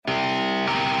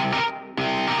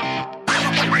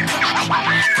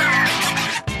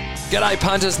G'day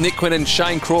punters, Nick Quinn and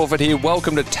Shane Crawford here.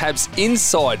 Welcome to Tab's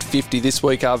Inside 50. This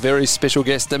week our very special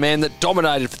guest, the man that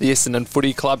dominated for the Essendon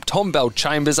Footy Club, Tom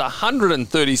Bellchambers,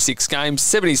 136 games,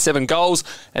 77 goals,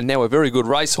 and now a very good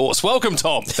racehorse. Welcome,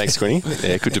 Tom. Thanks, Quinny.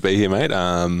 Yeah, good to be here, mate.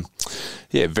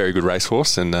 Very good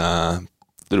racehorse and a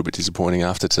little bit disappointing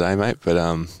after today, mate, but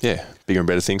bigger and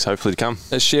better things hopefully to come.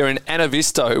 Sharing Anna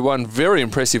Vista, who won very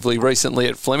impressively recently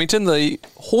at Flemington. The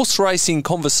horse racing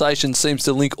conversation seems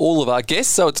to link all of our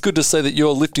guests, so it's good to see that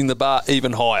you're lifting the bar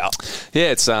even higher.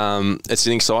 Yeah, it's an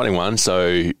exciting one.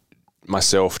 So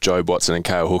myself, Jobe Watson and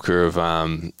Kale Hooker have,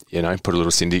 put a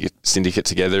little syndicate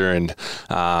together, and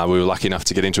we were lucky enough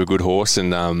to get into a good horse.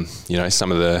 And,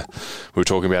 some of we were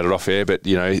talking about it off air, but,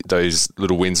 those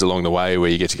little wins along the way where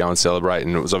you get to go and celebrate.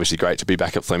 And it was obviously great to be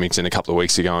back at Flemington a couple of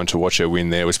weeks ago, and to watch her win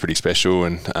there was pretty special,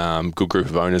 and good group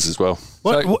of owners as well.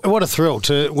 What a thrill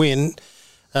to win.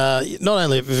 Not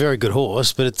only a very good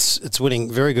horse, but it's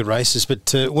winning very good races, but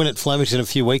to win at Flemington a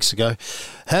few weeks ago,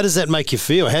 how does that make you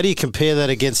feel? How do you compare that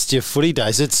against your footy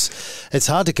days? It's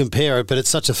hard to compare it, but it's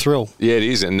such a thrill. Yeah, it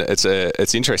is, and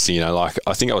it's interesting. I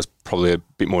think I was probably a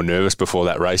bit more nervous before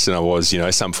that race than I was,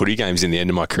 some footy games in the end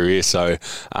of my career. So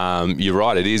you're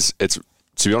right. It's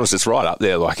to be honest, it's right up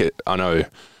there. I know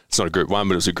it's not a Group 1,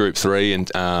 but it was a Group 3,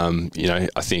 and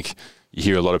I think you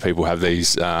hear a lot of people have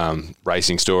these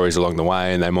racing stories along the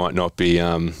way, and they might not be,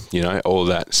 all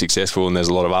that successful. And there's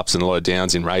a lot of ups and a lot of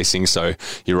downs in racing. So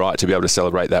you're right, to be able to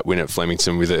celebrate that win at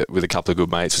Flemington with a couple of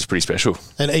good mates was pretty special.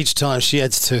 And each time she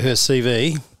adds to her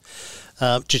CV,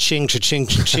 cha-ching, cha-ching,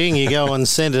 cha-ching, you go and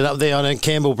send it up there. I know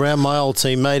Campbell Brown, my old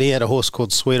teammate, he had a horse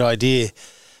called Sweet Idea,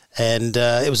 and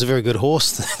it was a very good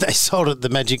horse. They sold it at the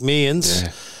Magic Millions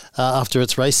after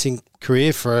its racing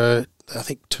career for I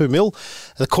think $2 million.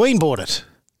 The Queen bought it.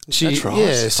 That's right.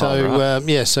 Yeah.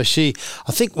 So so she,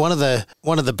 I think one of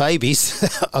the babies,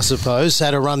 I suppose,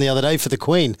 had a run the other day for the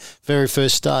Queen. Very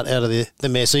first start out of the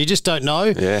mare. So you just don't know.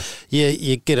 Yeah.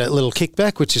 You get a little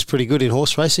kickback, which is pretty good in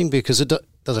horse racing because it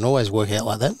doesn't always work out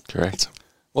like that. Correct.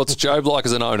 What's Jobe like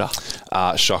as an owner?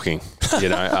 Shocking.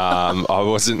 I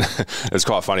wasn't. It was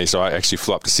quite funny. So I actually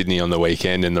flew up to Sydney on the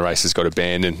weekend, and the races got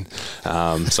abandoned.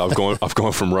 So I've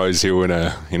gone from Rose Hill in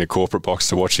a corporate box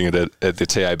to watching it at the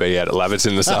TAB out at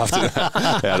Laverton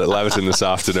this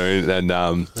afternoon. And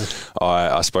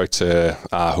I spoke to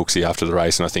Hooksy after the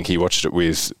race, and I think he watched it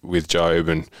with Jobe,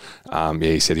 and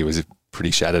he said he was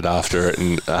pretty shattered after it,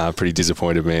 and pretty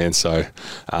disappointed man. So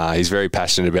he's very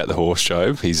passionate about the horse,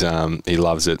 Jobe. He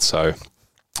loves it. So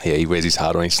yeah, he wears his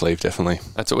heart on his sleeve, definitely.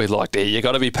 That's what we'd like to hear. You've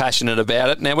got to be passionate about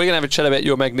it. Now, we're going to have a chat about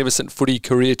your magnificent footy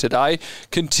career today,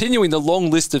 continuing the long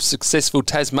list of successful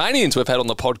Tasmanians we've had on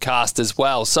the podcast as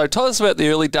well. So tell us about the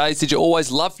early days. Did you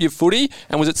always love your footy,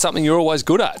 and was it something you're always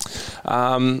good at?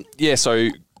 So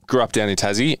grew up down in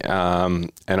Tassie,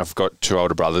 and I've got two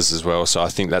older brothers as well, so I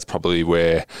think that's probably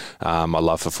where my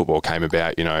love for football came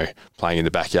about, playing in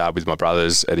the backyard with my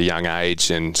brothers at a young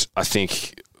age. And I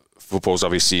think football's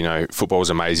obviously, football's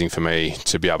amazing for me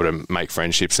to be able to make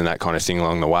friendships and that kind of thing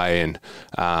along the way. And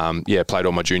played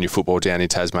all my junior football down in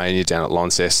Tasmania, down at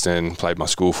Launceston, played my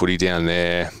school footy down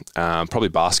there. Probably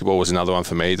basketball was another one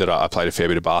for me, that I played a fair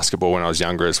bit of basketball when I was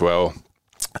younger as well.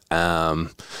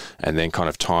 And then kind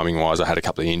of timing wise, I had a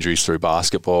couple of injuries through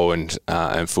basketball, and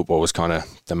football was kind of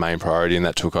the main priority, and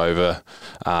that took over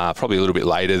probably a little bit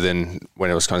later than when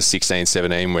it was kind of 16,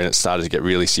 17, when it started to get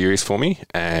really serious for me.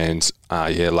 And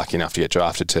lucky enough to get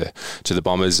drafted to the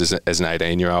Bombers as an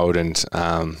 18-year-old, and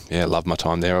loved my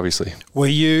time there, obviously. Well,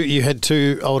 you had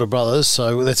two older brothers,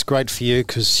 so that's great for you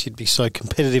because you'd be so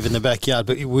competitive in the backyard.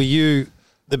 But were you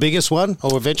the biggest one,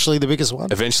 or eventually the biggest one?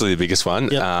 Eventually the biggest one.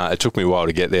 Yep. It took me a while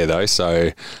to get there, though.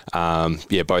 So,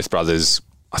 both brothers,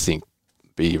 I think,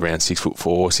 be around 6'4",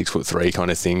 6'3" kind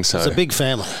of thing. So it's a big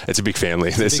family. It's a big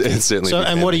family. It's certainly. So, a big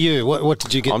and family. What are you? What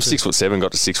did you get? I'm 6'7",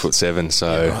 got to 6'7".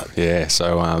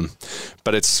 So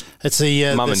but it's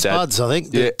the mum the and dad. Spuds, I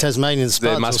think. The Tasmanian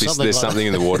Spuds. There's something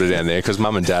in the water down there, because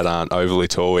mum and dad aren't overly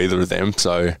tall, either of them.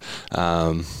 So.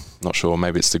 Not sure.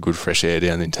 Maybe it's the good fresh air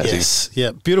down in Tassie. Yes, yeah,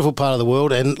 beautiful part of the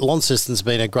world, and Launceston's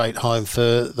been a great home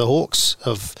for the Hawks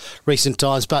of recent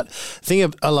times. But the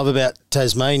thing I love about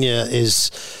Tasmania is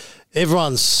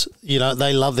everyone's,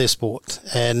 they love their sport,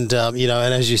 and and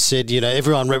as you said,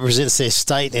 everyone represents their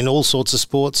state in all sorts of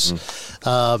sports.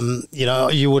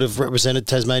 You would have represented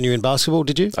Tasmania in basketball,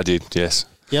 did you? I did, yes.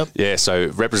 Yep. Yeah, so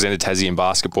represented Tassie in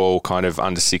basketball, kind of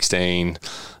under 16,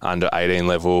 under 18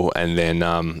 level, and then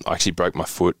I actually broke my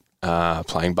foot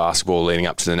playing basketball leading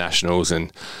up to the Nationals,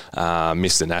 and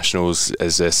missed the Nationals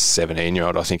as a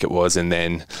 17-year-old, I think it was, and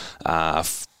then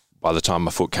by the time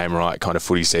my foot came right, kind of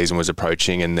footy season was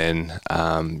approaching, and then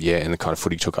and the kind of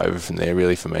footy took over from there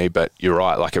really for me. But you're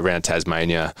right, like around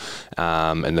Tasmania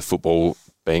and the football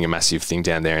being a massive thing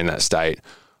down there in that state.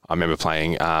 I remember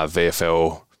playing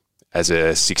VFL as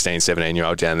a 16,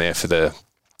 17-year-old down there for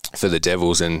the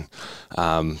Devils, and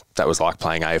that was like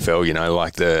playing AFL, you know,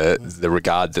 like the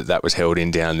regard that was held in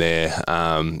down there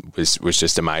was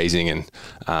just amazing. And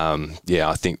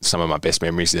I think some of my best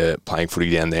memories are playing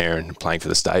footy down there and playing for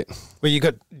the state. Well, you've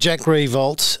got Jack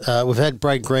Revolt. We've had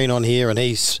Brad Green on here, and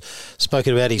he's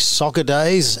spoken about his soccer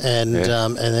days, and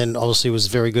then obviously was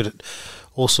very good at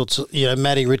all sorts of, you know,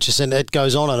 Matty Richardson. It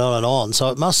goes on and on and on.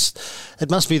 So it must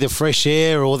be the fresh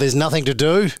air, or there's nothing to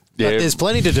do. But there's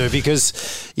plenty to do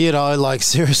because, you know, like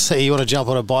seriously, you want to jump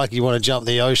on a bike, you want to jump in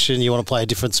the ocean, you want to play a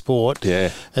different sport. Yeah.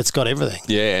 It's got everything.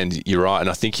 Yeah, and you're right. And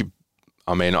I think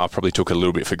I probably took a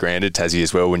little bit for granted Tassie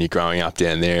as well when you're growing up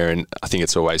down there, and I think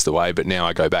it's always the way. But now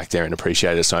I go back there and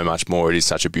appreciate it so much more. It is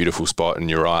such a beautiful spot, and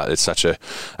you're right, it's such a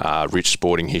rich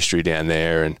sporting history down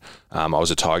there. And I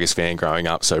was a Tigers fan growing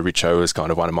up, so Richo was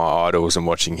kind of one of my idols, and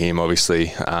watching him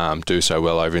obviously do so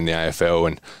well over in the AFL.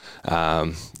 And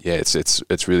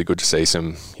it's really good to see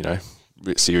some, you know,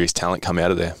 serious talent come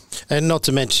out of there. And not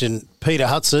to mention Peter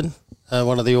Hudson,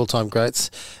 one of the all-time greats,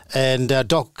 and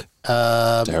Doc.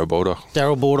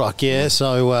 Darryl Baldock, yeah.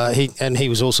 So he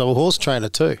was also a horse trainer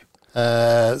too.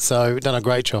 So done a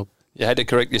great job. You had to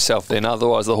correct yourself then,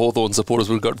 otherwise the Hawthorn supporters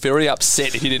would have got very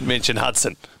upset if you didn't mention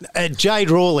Hudson. Jade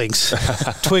Rawlings,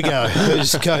 Twiggo,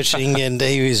 who's coaching, and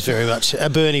he was very much a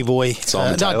Bernie boy.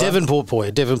 Devonport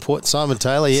boy. Simon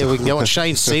Taylor, yeah, we can go on.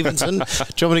 Shane Stevenson. Do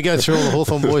you want me to go through all the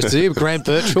Hawthorn boys too? Grant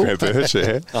Birchall. Grant Birch,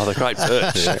 yeah. Oh, the great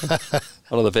Birch. Yeah.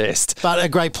 One of the best. But a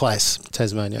great place,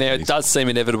 Tasmania. Now, it does seem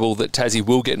inevitable that Tassie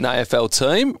will get an AFL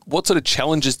team. What sort of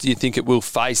challenges do you think it will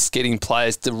face getting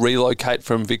players to relocate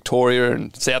from Victoria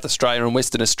and South Australia and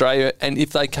Western Australia? And if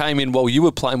they came in while you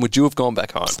were playing, would you have gone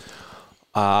back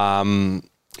home?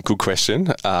 Good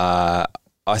question. I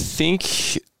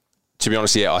think, to be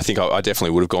honest, I think I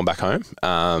definitely would have gone back home.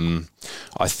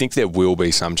 I think there will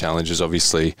be some challenges,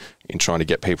 obviously, in trying to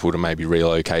get people to maybe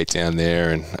relocate down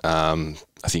there. And I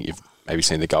think you've maybe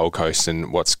seen the Gold Coast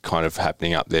and what's kind of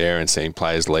happening up there, and seeing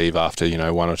players leave after, you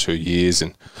know, 1 or 2 years.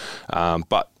 And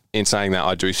but in saying that,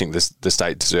 I do think the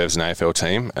state deserves an AFL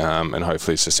team, and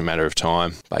hopefully it's just a matter of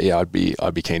time. But yeah, I'd be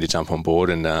keen to jump on board,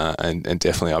 and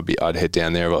definitely I'd head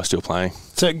down there if I was still playing.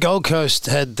 So Gold Coast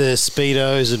had the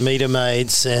Speedos and meter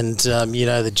maids, and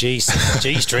the G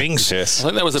strings. Yes, I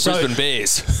think that was the Brisbane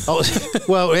Bears.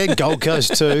 Well, and Gold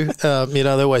Coast too. They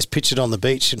always pitch it on the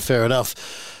beach, and fair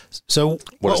enough. So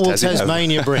what will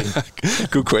Tasmania bring?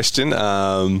 Good question.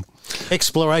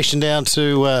 Exploration down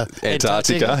to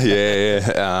Antarctica.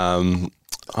 Yeah.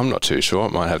 I'm not too sure.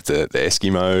 It might have the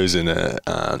Eskimos and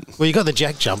well, you got the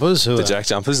Jack Jumpers who are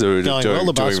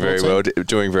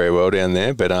doing very well down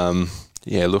there. But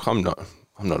look, I'm not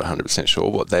 100% sure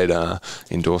what they'd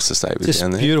endorse to stay with just down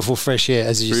there. Beautiful fresh air,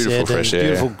 as you said. Fresh air.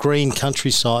 Beautiful green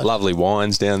countryside. Lovely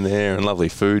wines down there and lovely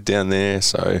food down there.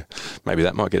 So maybe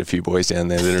that might get a few boys down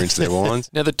there that are into their wines.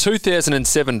 Now, the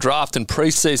 2007 draft and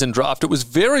pre-season draft, it was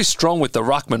very strong with the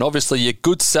ruckman. Obviously, your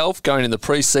good self going in the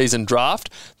pre-season draft.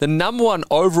 The number 1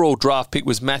 overall draft pick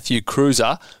was Matthew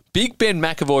Cruiser. Big Ben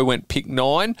McAvoy went pick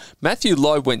 9, Matthew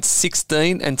Loeb went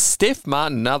 16, and Steph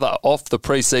Martin, another off the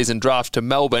pre-season draft to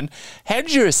Melbourne. How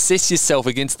did you assess yourself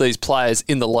against these players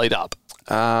in the lead-up?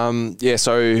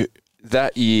 So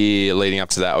that year leading up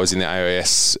to that, I was in the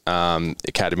AOS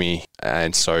Academy,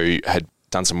 and so had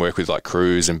done some work with like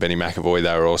Cruz and Benny McAvoy.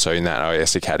 They were also in that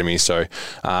AOS Academy, so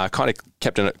kind of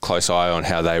kept a close eye on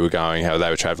how they were going, how they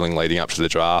were travelling leading up to the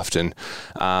draft, and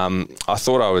I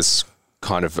thought I was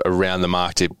kind of around the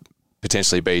mark to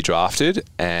potentially be drafted.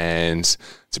 And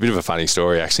it's a bit of a funny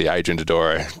story, actually. Adrian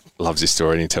Dodoro loves this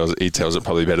story, and he tells it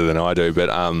probably better than I do.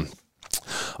 But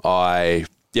I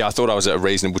thought I was a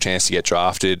reasonable chance to get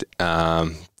drafted.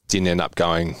 Didn't end up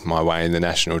going my way in the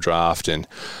national draft, and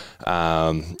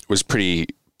was pretty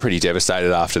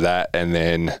devastated after that. And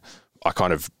then I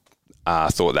kind of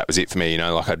thought that was it for me,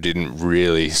 like I didn't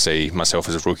really see myself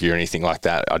as a rookie or anything like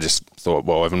that. I just thought,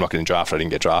 well, if I'm not getting drafted, I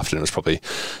didn't get drafted. And it was probably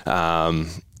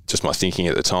just my thinking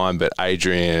at the time. But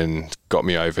Adrian got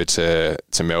me over to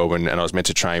Melbourne, and I was meant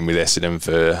to train with Essendon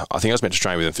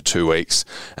for 2 weeks,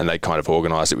 and they kind of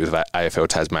organised it with AFL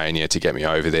Tasmania to get me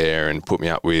over there and put me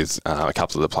up with a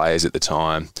couple of the players at the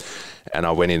time. And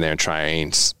I went in there and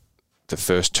trained. The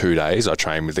first 2 days I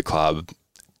trained with the club,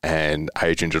 and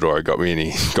Adrian Dodoro got me in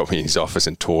his office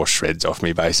and tore shreds off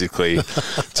me, basically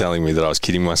telling me that I was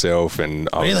kidding myself and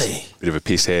I was a bit of a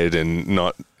pisshead and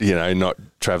not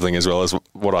travelling as well as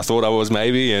what I thought I was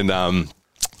maybe,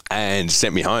 and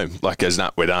sent me home. Like, goes,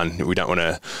 "No, we're done. We don't want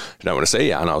to see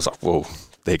you." And I was like, "Well,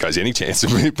 there goes any chance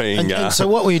of me being." And so,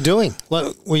 what were you doing?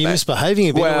 Like, were you misbehaving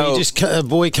a bit? Or were you just a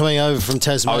boy coming over from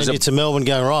Tasmania to Melbourne,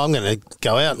 going, "Right, I'm going to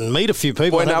go out and meet a few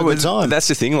people and have a good time"? That's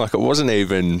the thing. Like, it wasn't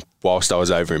even whilst I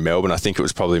was over in Melbourne. I think it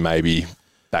was probably maybe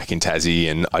back in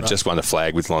Tassie, and I just won a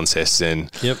flag with Launceston.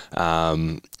 Yep.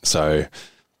 So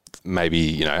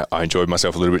maybe, I enjoyed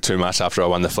myself a little bit too much after I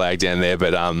won the flag down there.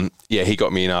 But, he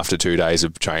got me in after 2 days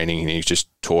of training and he just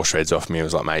tore shreds off me. I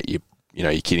was like, "Mate,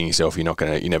 you're kidding yourself. You're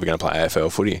never going to play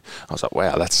AFL footy." I was like,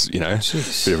 "Wow, that's, a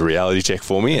bit of a reality check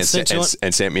for me," and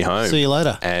sent me home. See you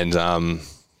later. And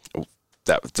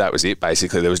that was it,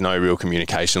 basically. There was no real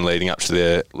communication leading up to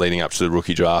the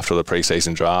rookie draft or the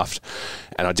preseason draft.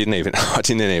 And I didn't even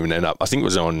end up, I think it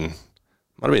was on,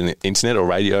 might have been the internet or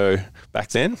radio back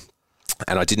then.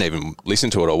 And I didn't even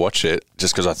listen to it or watch it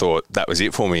just because I thought that was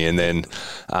it for me. And then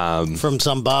from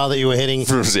some bar that you were hanging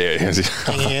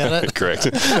out at. Correct.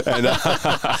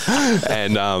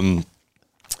 And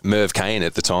Merv Kane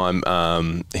at the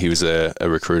time, he was a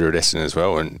recruiter at Essendon as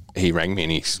well, and he rang me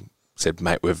and he said,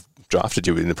 "Mate, we've drafted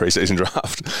you in the preseason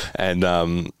draft." And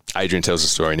Adrian tells a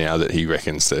story now that he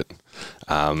reckons that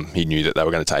he knew that they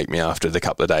were going to take me after the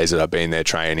couple of days that I'd been there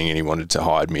training, and he wanted to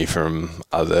hide me from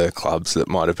other clubs that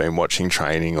might have been watching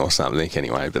training or something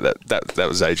anyway. But that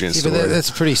was Adrian's story. But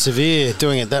that's pretty severe,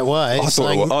 doing it that way. I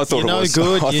thought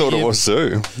it was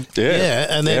too. Yeah,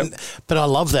 and then, but I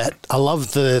love that. I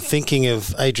love the thinking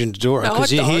of Adrian Dodoro,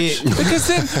 because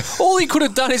then all he could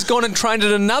have done is gone and trained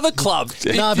at another club.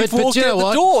 No, but you know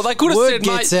what? Door. They could have Word said,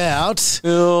 gets "Mate, out."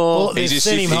 He's a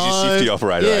shifty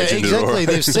operator. Yeah, Adrian exactly. Dodoro.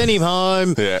 They've sent him home.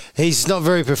 Yeah. He's not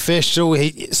very professional.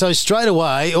 So straight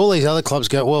away, all these other clubs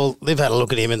go, "Well, they've had a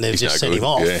look at him and they've just sent him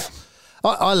off." Yeah.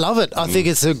 I love it. I think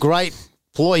it's a great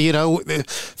ploy.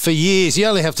 For years, you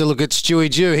only have to look at Stewie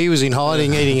Jew. He was in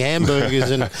hiding, eating hamburgers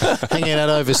and hanging out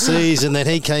overseas, and then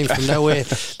he came from nowhere.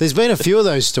 There's been a few of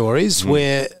those stories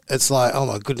where it's like, "Oh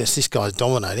my goodness, this guy's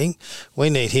dominating. We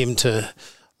need him to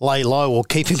lay low or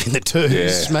keep him in the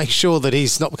twos, make sure that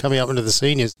he's not coming up into the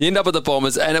seniors." You end up at the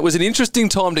Bombers, and it was an interesting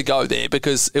time to go there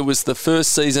because it was the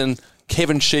first season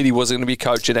Kevin Sheedy wasn't going to be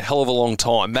coach in a hell of a long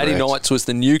time. Matty Knights was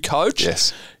the new coach.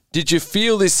 Yes. Did you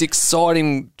feel this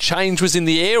exciting change was in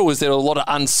the air, or was there a lot of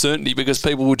uncertainty because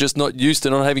people were just not used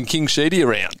to not having King Sheedy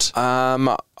around?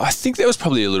 I think there was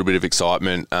probably a little bit of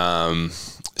excitement,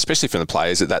 especially from the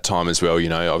players at that time as well.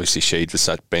 Obviously Sheed was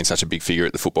been such a big figure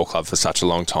at the football club for such a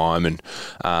long time, and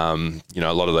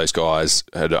a lot of those guys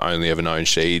had only ever known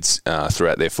Sheeds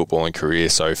throughout their footballing career.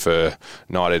 So for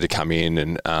Knighty to come in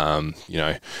and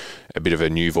a bit of a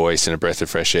new voice and a breath of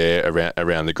fresh air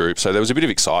around the group, so there was a bit of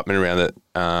excitement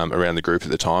around the group at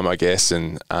the time, I guess,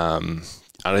 and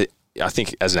I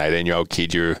think as an 18-year-old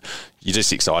kid, you're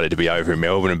just excited to be over in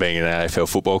Melbourne and being in an AFL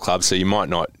football club, so you might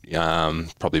not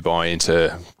probably buy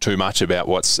into too much about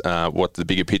what the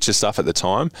bigger picture stuff at the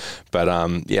time. But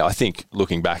I think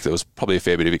looking back, there was probably a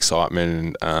fair bit of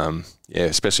excitement, and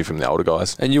especially from the older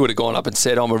guys. And you would have gone up and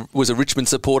said, was a Richmond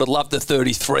supporter, loved the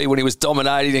 33 when he was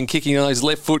dominating and kicking on those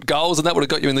left foot goals, and that would have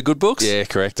got you in the good books? Yeah,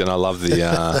 correct. And I love the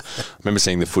I remember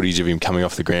seeing the footage of him coming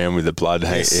off the ground with the blood.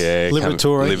 Yes.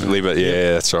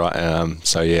 Liberatory. That's right.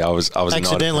 I was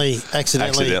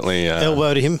accidentally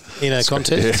elbowed him in a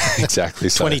contest. Yeah, exactly.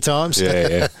 20 times.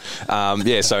 Yeah.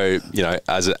 So,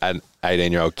 as an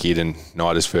 18-year-old kid and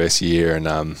Knighter's first year, and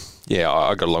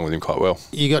I got along with him quite well.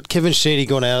 You got Kevin Sheedy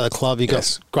gone out of the club. You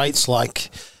got greats like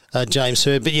James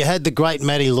Hird, but you had the great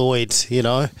Matty Lloyd,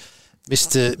 Mr.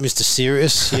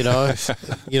 Serious,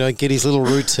 get his little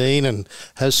routine and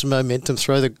have some momentum,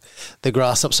 throw the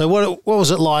grass up. So what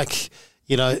was it like,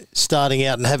 starting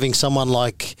out and having someone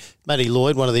like Matty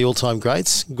Lloyd, one of the all-time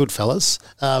greats, good fellas?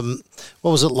 What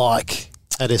was it like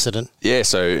at Essendon? Yeah,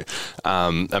 so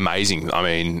amazing. I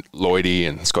mean, Lloydie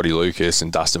and Scotty Lucas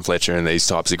and Dustin Fletcher and these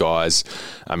types of guys,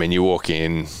 I mean, you walk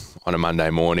in on a Monday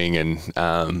morning and,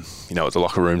 what the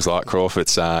locker room's like, Croft.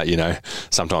 It's,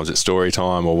 sometimes it's story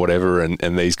time or whatever,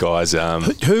 and these guys...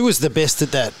 Who was the best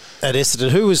at that at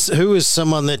Essendon? Who was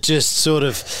someone that just sort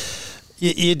of...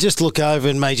 You just look over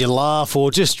and made you laugh, or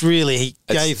just really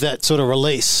gave that sort of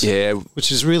release. Yeah,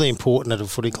 which is really important at a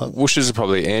footy club.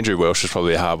 Andrew Welsh was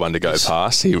probably a hard one to go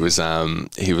past. He was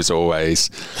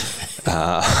always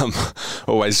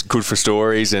always good for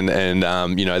stories and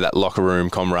that locker room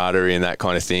camaraderie and that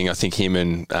kind of thing. I think him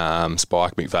and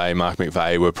Mark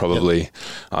McVeigh were probably,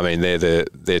 I mean,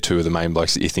 they're two of the main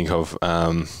blokes that you think of,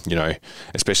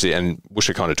 especially, and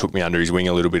Woosha kind of took me under his wing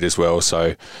a little bit as well.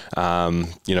 So,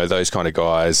 those kind of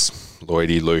guys,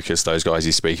 Lloydie, Lucas, those guys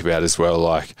you speak about as well.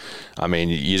 Like, I mean,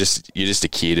 you're just a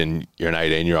kid and you're an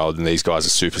 18-year-old, and these guys are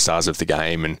superstars of the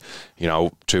game. And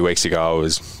 2 weeks ago I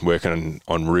was working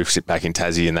on roofs back in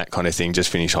Tassie and that kind of thing. Just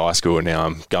finished high school, and now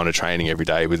I'm going to training every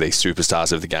day with these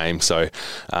superstars of the game. So,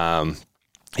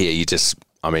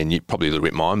 you're probably a little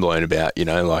bit mind blown about,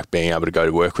 like being able to go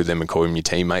to work with them and call them your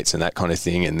teammates and that kind of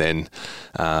thing. And then,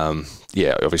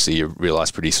 obviously you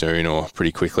realise pretty soon or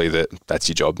pretty quickly that that's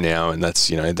your job now, and that's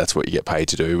what you get paid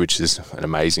to do, which is an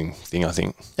amazing thing, I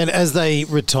think. And as they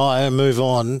retire and move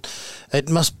on, it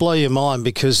must blow your mind,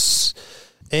 because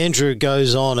Andrew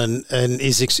goes on and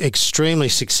is extremely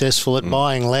successful at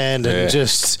buying land and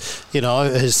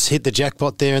has hit the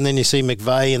jackpot there. And then you see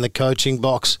McVeigh in the coaching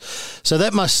box. So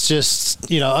that must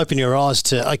just, open your eyes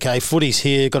to, okay, footy's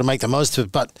here, got to make the most of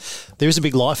it. But there is a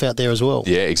big life out there as well.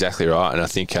 Yeah, exactly right. And I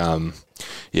think,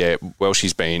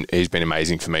 he's been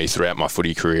amazing for me throughout my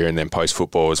footy career and then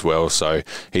post-football as well. So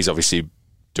he's obviously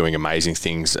doing amazing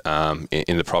things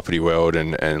in the property world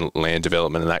and land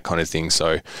development and that kind of thing.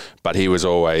 So, but he was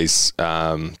always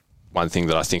one thing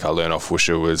that I think I learned off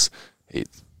Woosha was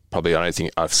I don't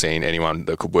think I've seen anyone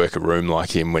that could work a room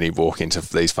like him when he walk into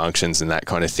these functions and that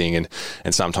kind of thing.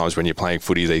 And sometimes when you're playing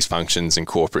footy, these functions and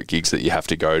corporate gigs that you have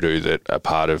to go to that are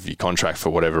part of your contract for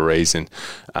whatever reason,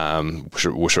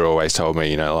 Woosha always told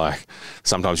me, like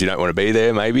sometimes you don't want to be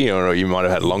there maybe, or you might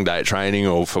have had a long day at training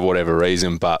or for whatever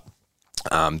reason, but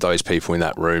those people in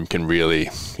that room can really,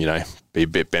 be a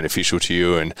bit beneficial to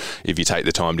you. And if you take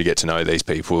the time to get to know these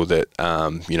people that,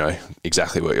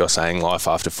 exactly what you're saying, life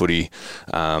after footy,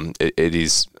 it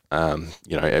is,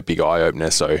 a big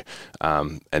eye-opener. So,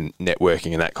 and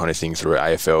networking and that kind of thing through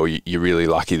AFL, you're really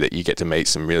lucky that you get to meet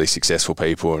some really successful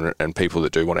people and people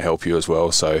that do want to help you as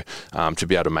well. So, to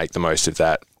be able to make the most of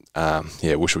that,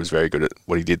 Woosha was very good at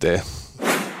what he did there.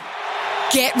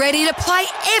 Get ready to play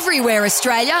everywhere,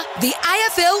 Australia. The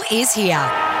AFL is here.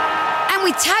 And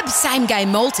with Tab's Same Game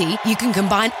Multi, you can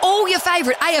combine all your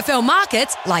favourite AFL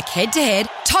markets like head-to-head,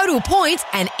 total points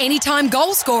and anytime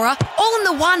goal scorer all in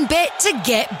the one bet to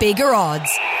get bigger odds.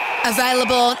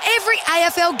 Available on every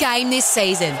AFL game this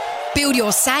season. Build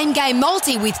your Same Game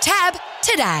Multi with Tab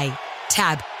today.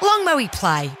 Tab, long may we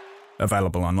play.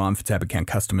 Available online for Tab account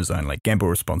customers only. Gamble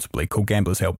responsibly. Call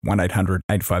Gamblers Help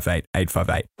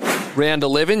 1-800-858-858. Round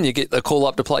 11, you get the call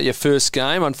up to play your first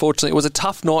game. Unfortunately, it was a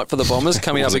tough night for the Bombers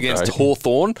coming up against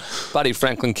Hawthorn. Buddy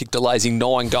Franklin kicked a lazy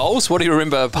 9 goals. What do you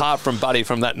remember apart from Buddy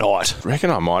from that night? I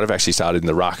reckon I might have actually started in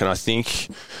the ruck, and I think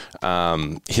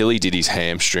Hilly did his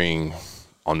hamstring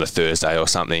on the Thursday or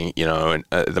something, and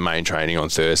the main training on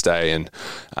Thursday, and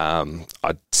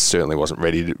I certainly wasn't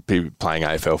ready to be playing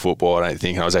AFL football, I don't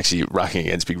think. I was actually rucking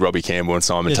against big Robbie Campbell and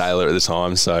Simon Taylor at the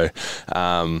time, so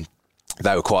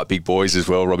they were quite big boys as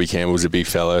well. Robbie Campbell was a big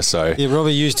fella, so yeah,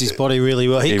 Robbie used his body really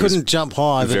well. He couldn't jump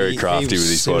high, but very crafty with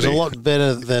his body. He was a lot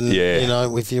better than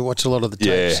if you watch a lot of the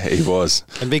tapes. Yeah, he was.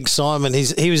 And big Simon,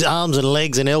 he was arms and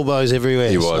legs and elbows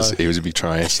everywhere. He was a big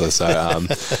triangular. So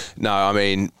no, I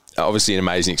mean, obviously an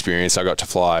amazing experience. I got to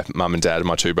fly mum and dad and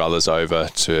my 2 brothers over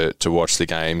to watch the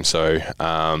game. So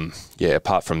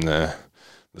apart from the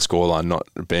scoreline not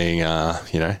being,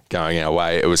 going our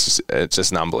way, it's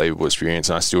just an unbelievable experience.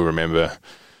 And I still remember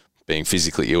being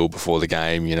physically ill before the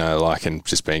game, and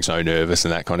just being so nervous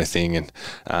and that kind of thing. And,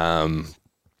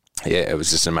 it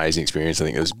was just an amazing experience. I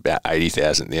think it was about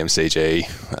 80,000 at the MCG.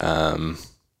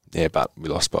 But we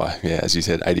lost by, as you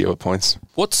said, 80 odd points.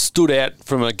 What stood out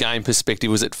from a game perspective?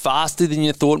 Was it faster than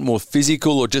you thought, more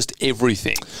physical, or just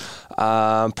everything?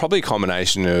 Probably a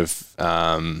combination of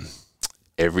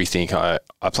everything. I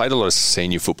played a lot of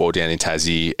senior football down in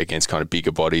Tassie against kind of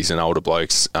bigger bodies and older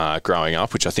blokes growing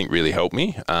up, which I think really helped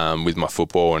me with my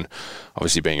football. And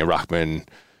obviously being a ruckman,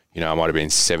 I might have been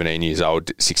 17 years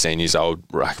old, 16 years old,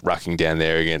 rucking down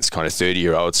there against kind of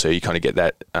 30-year-olds. So you kind of get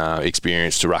that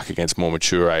experience to ruck against more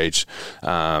mature age,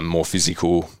 more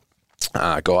physical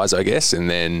guys, I guess. And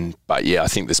then, I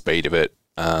think the speed of it,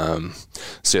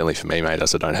 certainly for me, mate,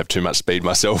 as I don't have too much speed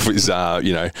myself, is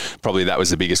probably that was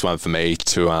the biggest one for me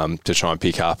to try and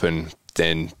pick up. And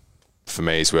then for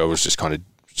me as well was just kind of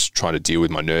trying to deal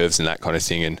with my nerves and that kind of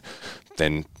thing. And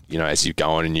then as you go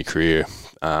on in your career,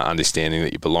 understanding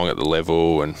that you belong at the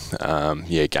level and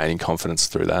gaining confidence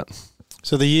through that.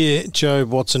 So the year Jobe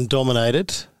Watson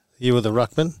dominated, you were the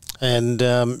ruckman, and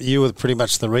you were pretty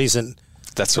much the reason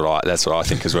That's what I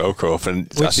think as well, Crawf. And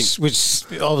which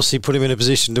obviously put him in a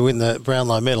position to win the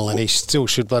Brownlow medal, and he still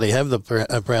should bloody have the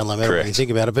Brownlow medal when you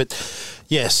think about it. But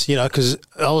yes, because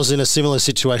I was in a similar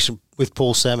situation with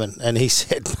Paul Salmon, and he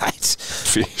said, mate,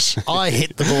 I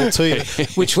hit the ball to you,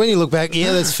 which when you look back,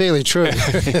 that's fairly true.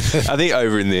 I think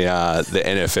over in the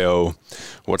NFL,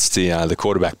 what's the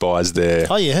quarterback buys their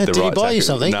did he buy tackle. you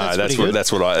something? No,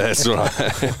 that's what I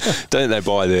don't they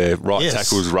buy their right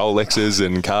tackles, Rolexes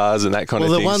and cars and that kind of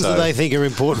thing. Well, the ones that they think are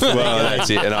important. Well,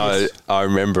 that's it. And I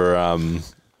remember I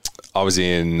was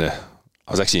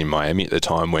actually in Miami at the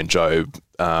time when Jobe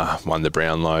won the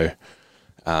Brownlow.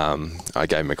 I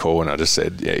gave him a call and I just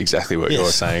said, exactly what you're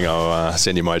saying. I'll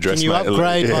send you my address. Can you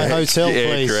upgrade my hotel,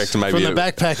 please? Correct. Maybe from the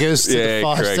backpackers to the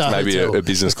five-star maybe hotel. a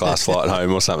business class flight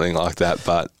home or something like that.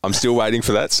 But I'm still waiting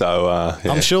for that. So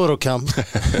I'm sure it'll come.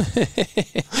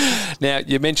 Now,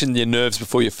 you mentioned your nerves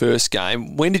before your first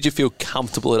game. When did you feel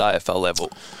comfortable at AFL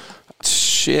level?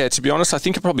 Yeah, to be honest, I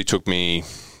think it probably took me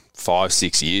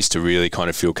 5-6 years to really kind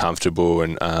of feel comfortable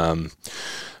and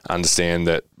understand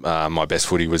that my best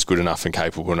footy was good enough and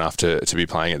capable enough to be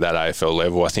playing at that AFL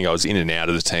level. I think I was in and out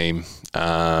of the team.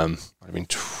 Might have been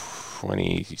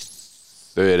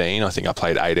 2013. I think I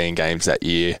played 18 games that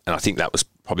year, and I think that was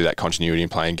probably that continuity in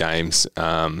playing games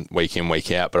week in, week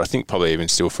out. But I think probably even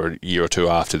still for a year or two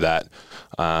after that,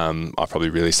 I probably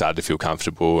really started to feel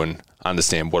comfortable and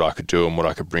understand what I could do and what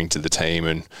I could bring to the team,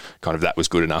 and kind of that was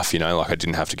good enough, like I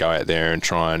didn't have to go out there and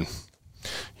try and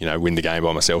win the game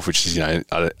by myself, which is, I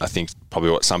think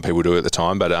probably what some people do at the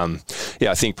time. But,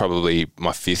 I think probably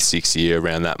my 5th, 6th year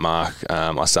around that mark,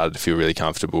 I started to feel really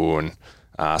comfortable.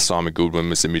 And Simon Goodwin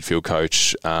was the midfield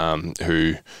coach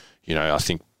who, I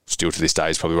think still to this day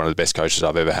is probably one of the best coaches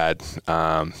I've ever had,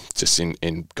 just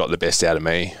in got the best out of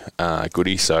me,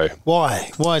 Goody. So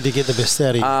Why did he get the best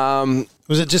out of you?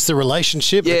 Was it just the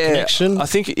relationship, the connection? I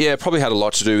think, it probably had a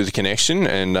lot to do with the connection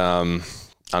and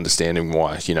understanding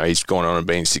why, he's gone on and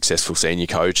been a successful senior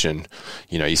coach, and,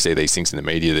 you see these things in the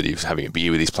media that he was having a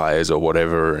beer with his players or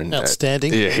whatever. And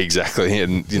outstanding. Yeah, exactly.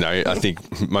 And, I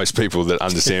think most people that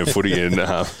understand footy and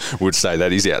would say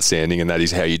that is outstanding, and that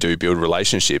is how you do build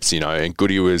relationships, and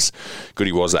Goody was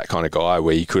that kind of guy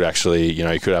where you could actually,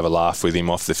 you could have a laugh with him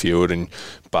off the field,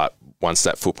 but once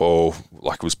that football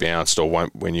was bounced, or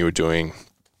when you were doing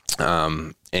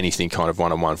anything kind of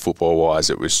one-on-one football-wise,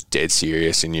 it was dead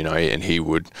serious, and and he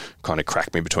would kind of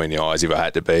crack me between the eyes if I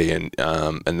had to be, and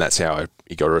that's how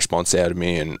he got a response out of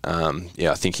me, and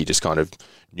I think he just kind of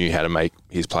knew how to make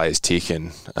his players tick,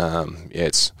 and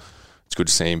it's good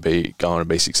to see him go on and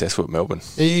be successful at Melbourne.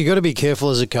 You got to be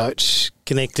careful as a coach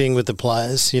connecting with the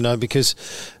players, because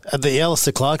at the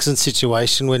Alistair Clarkson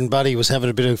situation, when Buddy was having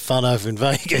a bit of fun over in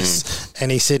Vegas, and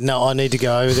he said, "No, I need to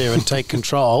go over there and take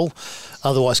control.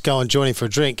 Otherwise, go and join him for a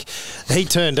drink." He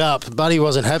turned up. Buddy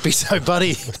wasn't happy, so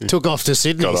Buddy took off to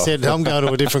Sydney. He said, "I'm going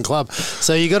to a different club."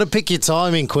 So you got to pick your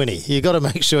timing, Quinny. You got to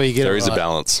make sure you get it right. There is a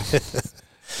balance.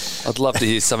 I'd love to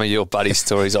hear some of your buddy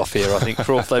stories off here. I think,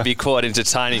 Crawf, they'd be quite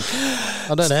entertaining.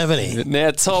 I don't have any.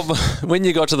 Now, Tom, when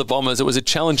you got to the Bombers, it was a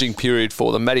challenging period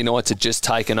for them. Matty Knights had just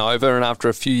taken over, and after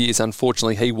a few years,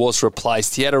 unfortunately, he was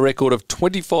replaced. He had a record of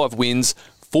 25 wins,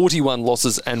 41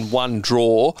 losses and 1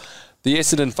 draw. The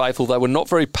Essendon faithful, they were not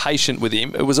very patient with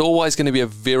him. It was always going to be a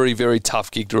very, very tough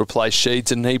gig to replace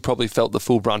Sheeds, and he probably felt the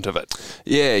full brunt of it.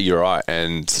 Yeah, you're right.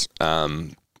 And,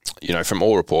 from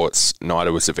all reports,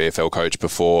 Nida was the VFL coach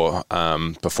before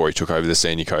he took over the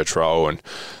senior coach role, and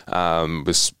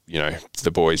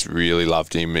the boys really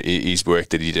loved him. His work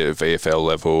that he did at VFL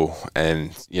level, and,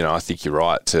 I think you're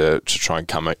right to try and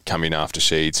come in after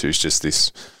Sheeds, who's just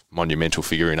this monumental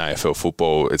figure in AFL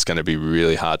football. It's going to be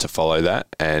really hard to follow that,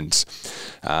 and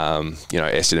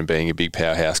Essendon being a big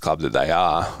powerhouse club that they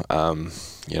are,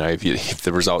 if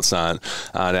the results aren't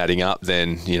adding up,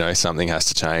 then something has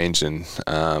to change, and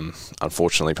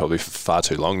unfortunately, probably for far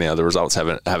too long now, the results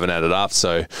haven't added up.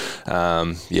 So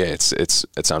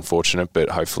it's unfortunate,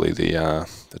 but hopefully the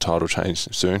tide will change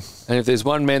soon. And if there's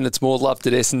one man that's more loved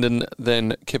at Essendon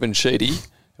than Kevin Sheedy,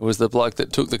 it was the bloke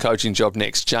that took the coaching job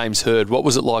next, James Hird. What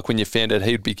was it like when you found out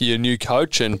he'd be your new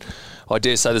coach? And I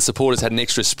dare say the supporters had an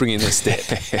extra spring in their step.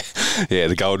 Yeah,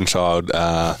 the golden child.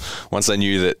 Once they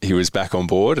knew that he was back on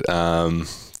board, I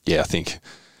think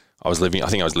I was living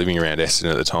around Essendon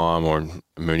at the time, or in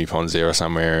Moonee Ponds there or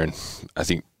somewhere, and I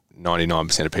think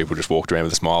 99% of people just walked around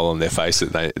with a smile on their face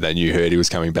that they knew Hirdy was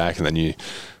coming back, and they knew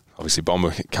obviously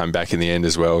Bomber came back in the end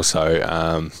as well.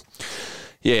 So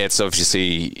it's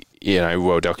obviously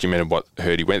well documented what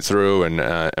Hirdy went through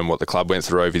and what the club went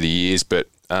through over the years, but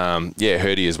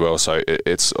Hirdy as well. So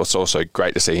it's also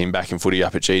great to see him back in footy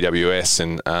up at GWS,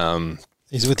 and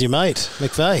He's with your mate,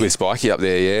 McVeigh. With Spikey up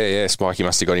there, yeah. Spikey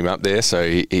must have got him up there, so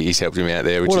he's helped him out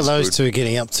there. Which what are is those good. two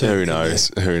getting up to? Who knows?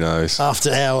 Who knows?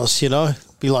 After hours,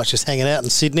 be like just hanging out in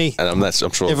Sydney. And I'm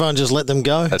sure everyone just let them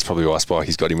go. That's probably why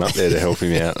Spikey's got him up there to help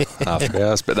him out after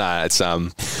hours. But no, it's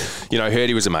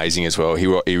Hurdy was amazing as well.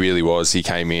 He really was. He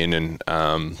came in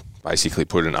and basically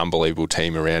put an unbelievable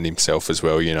team around himself as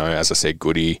well. As I said,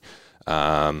 Goody,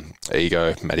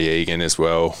 Ego, Matty Egan as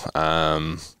well.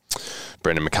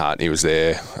 Brendan McCartney was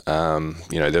there.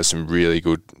 There was some really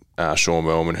good Sean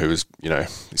Wellman, who was,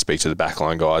 speak to the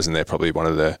backline guys, and they're probably one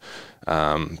of the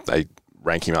they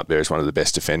rank him up there as one of the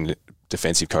best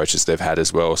defensive coaches they've had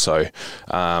as well. So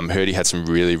Hurdy had some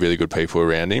really, really good people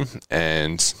around him,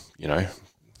 and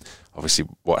obviously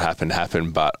what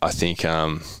happened. But I think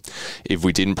if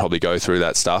we didn't probably go through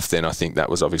that stuff, then I think that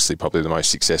was obviously probably the most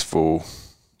successful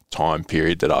time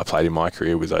period that I played in my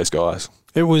career with those guys.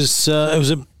 It was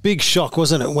a big shock,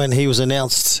 wasn't it, when he was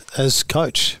announced as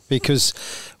coach? Because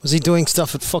was he doing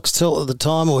stuff at Foxtel at the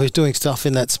time, or he was doing stuff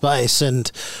in that space? And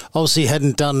obviously he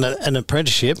hadn't done an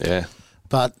apprenticeship,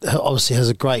 but obviously has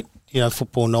a great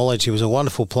football knowledge. He was a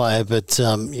wonderful player, but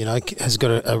has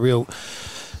got a real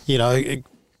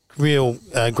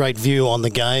great view on the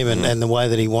game and the way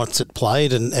that he wants it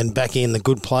played, and backing in the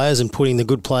good players and putting the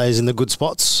good players in the good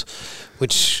spots,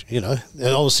 which,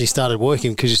 it obviously started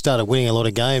working because you started winning a lot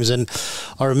of games. And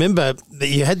I remember that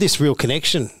you had this real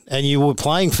connection and you were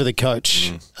playing for the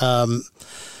coach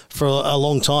for a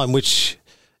long time, which,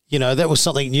 that was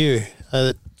something new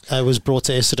that was brought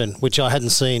to Essendon, which I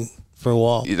hadn't seen for a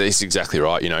while. Yeah, that's exactly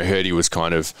right. Hurdy was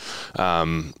kind of,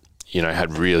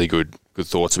 had really good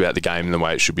thoughts about the game and the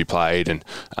way it should be played, and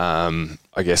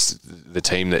I guess the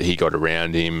team that he got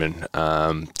around him and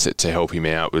to help him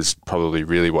out was probably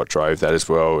really what drove that as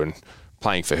well. And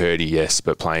playing for Hurdy, yes,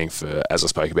 but playing for, as I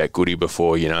spoke about Goody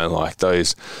before,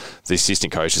 the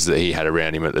assistant coaches that he had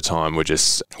around him at the time were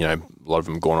just, a lot of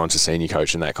them gone on to senior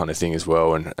coach and that kind of thing as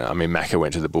well. And I mean, Macca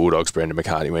went to the Bulldogs, Brendan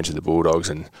McCartney went to the Bulldogs,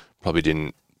 and probably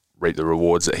didn't reap the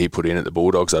rewards that he put in at the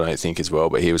Bulldogs, I don't think, as well.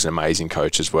 But he was an amazing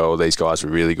coach as well. These guys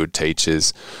were really good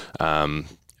teachers of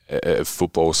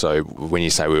football. So when you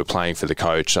say we were playing for the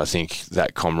coach, I think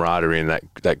that camaraderie and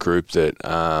that group that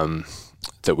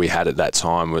we had at that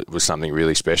time was something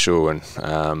really special. And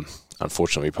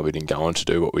unfortunately, we probably didn't go on to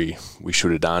do what we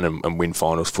should have done and win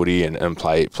finals footy and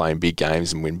play in big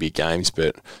games and win big games.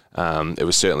 But it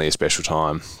was certainly a special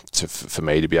time for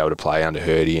me to be able to play under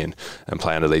Hurdy and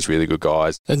play under these really good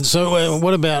guys. And so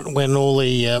what about when all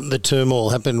the turmoil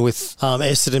happened with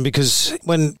Essendon? Because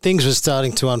when things were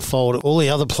starting to unfold, all the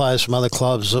other players from other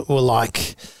clubs were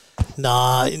like,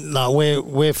 no,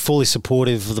 we're fully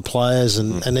supportive of the players,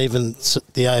 and even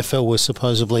the AFL was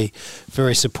supposedly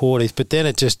very supportive. But then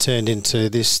it just turned into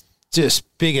this just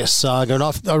bigger saga, and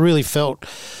I really felt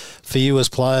for you as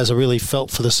players. I really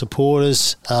felt for the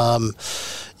supporters.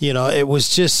 It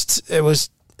was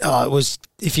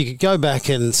if you could go back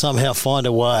and somehow find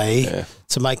a way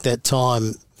to make that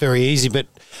time very easy. But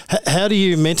how do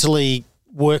you mentally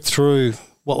work through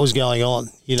what was going on,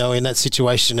 in that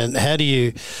situation? And how do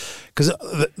you, because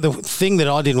the thing that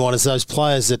I didn't want is those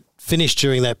players that finished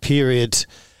during that period,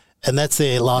 and that's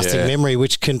their lasting memory,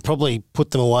 which can probably put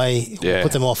them away,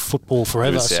 put them off football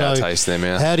forever. So taste them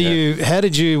out. How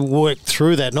did you work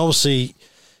through that? And obviously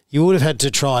you would have had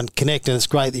to try and connect, and it's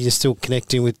great that you're still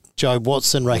connecting with Jobe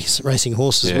Watson, racing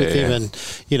horses with him, and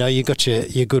you got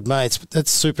your good mates. But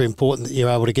that's super important that you're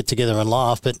able to get together and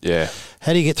laugh. But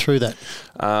how do you get through that?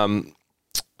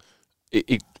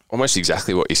 It almost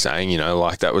exactly what you're saying.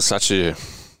 That was such a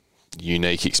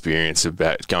unique experience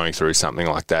about going through something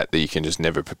like that you can just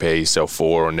never prepare yourself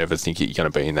for, or never think you're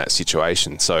going to be in that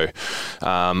situation. So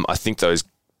I think those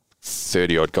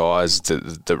 30 odd guys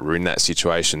that were in that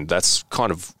situation, that's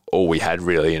kind of all we had,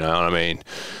 really. I mean,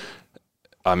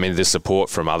 the support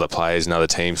from other players and other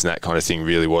teams and that kind of thing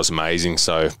really was amazing.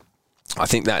 So I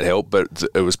think that helped, but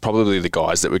it was probably the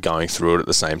guys that were going through it at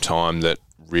the same time that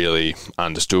really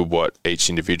understood what each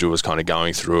individual was kind of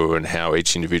going through and how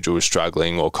each individual was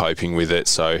struggling or coping with it.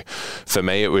 So for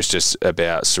me, it was just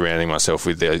about surrounding myself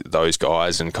with those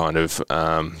guys and kind of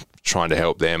trying to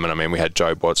help them. And I mean, we had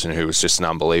Jobe Watson, who was just an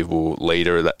unbelievable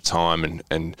leader at that time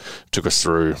and took us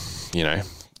through,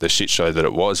 the shit show that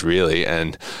it was, really.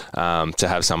 And to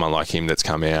have someone like him that's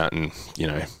come out and,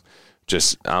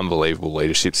 just unbelievable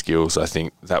leadership skills, I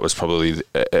think that was probably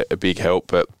a big help.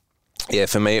 But yeah,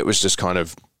 for me, it was just kind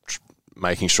of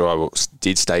making sure I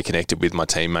did stay connected with my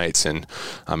teammates. And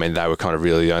I mean, they were kind of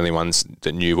really the only ones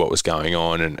that knew what was going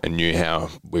on and knew how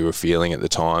we were feeling at the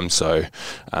time. So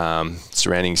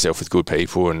surrounding yourself with good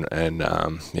people and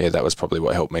that was probably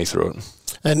what helped me through it.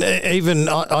 And even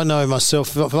I know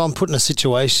myself, if I'm put in a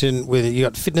situation where you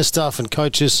got fitness staff and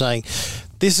coaches saying,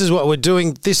 this is what we're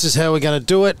doing, this is how we're going to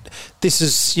do it, this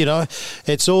is,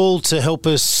 it's all to help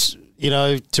us,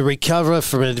 to recover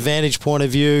from an advantage point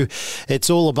of view. It's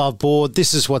all above board.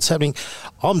 This is what's happening.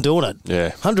 I'm doing it.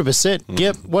 Yeah. 100%.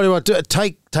 Yep. What do I do?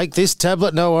 Take this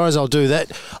tablet? No worries, I'll do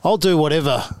that. I'll do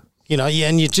whatever,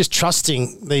 and you're just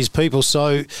trusting these people.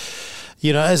 So,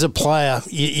 as a player,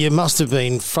 you must have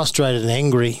been frustrated and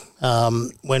angry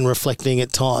when reflecting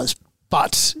at times.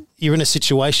 But you're in a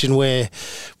situation where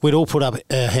we'd all put up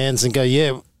our hands and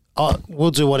go,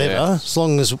 we'll do whatever as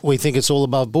long as we think it's all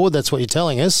above board. That's what you're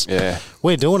telling us. Yeah,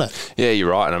 we're doing it. Yeah,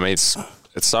 you're right. And I mean, it's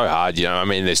so hard.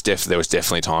 There was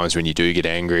definitely times when you do get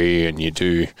angry and you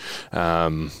do,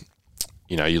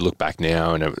 you look back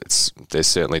now and there's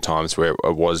certainly times where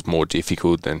it was more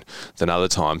difficult than other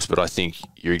times. But I think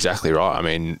you're exactly right. I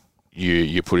mean,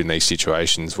 you put in these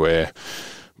situations where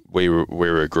we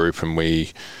were a group and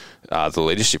we, the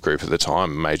leadership group at the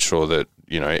time, made sure that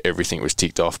everything was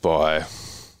ticked off by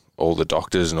all the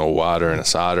doctors and all WADA and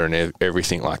ASADA and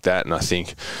everything like that. And I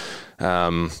think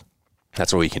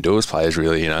that's all you can do as players,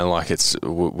 really.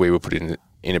 We were put in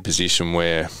a position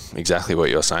where exactly what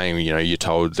you're saying, you're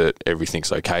told that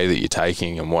everything's okay that you're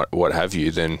taking and what have you,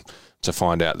 then to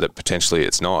find out that potentially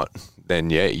it's not,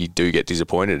 then you do get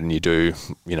disappointed and you do,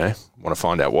 want to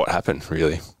find out what happened,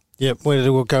 really. Yep, where did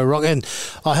it go wrong? And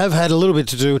I have had a little bit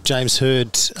to do with James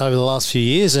Hird over the last few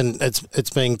years, and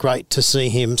it's been great to see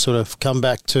him sort of come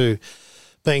back to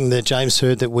being the James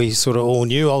Hird that we sort of all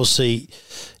knew. Obviously,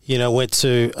 went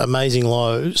to amazing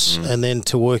lows and then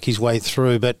to work his way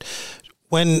through. But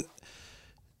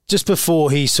just before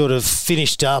he sort of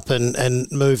finished up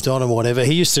and moved on and whatever,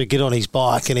 he used to get on his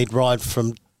bike and he'd ride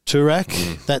from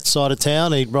Toorak, that side of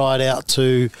town. He'd ride out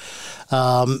to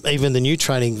even the new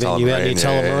training venue out in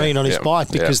Tullamarine on his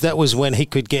bike, because that was when he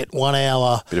could get 1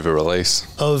 hour bit of a release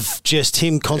of just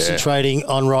him concentrating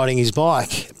on riding his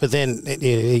bike. But then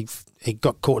he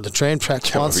got caught in the tram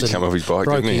tracks once and off his bike,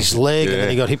 broke his leg, and then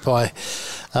he got hit by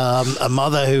a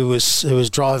mother who was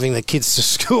driving the kids to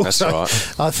school. That's right.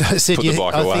 I said,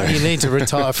 I think you need to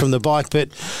retire from the bike.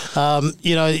 But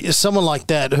someone like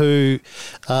that who.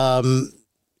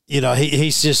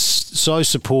 He's just so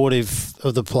supportive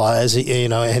of the players.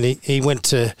 He went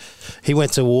to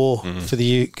war for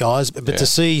the guys. But to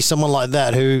see someone like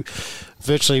that who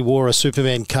virtually wore a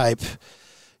Superman cape,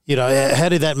 how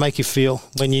did that make you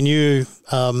when you knew,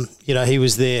 he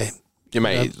was there? Yeah,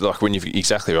 mate. Like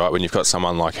exactly right. When you've got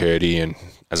someone like Hirdy and,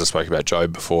 as I spoke about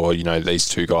Jobe before, these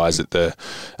two guys at the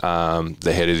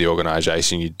head of the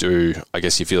organisation, I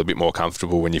guess you feel a bit more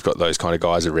comfortable when you've got those kind of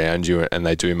guys around you, and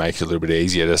they do make it a little bit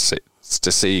easier to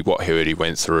see what Hirdy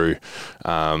went through,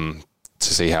 to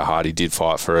see how hard he did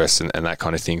fight for us and that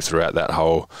kind of thing throughout that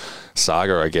whole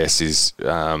saga, I guess, is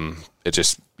it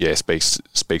just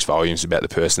speaks volumes about the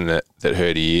person that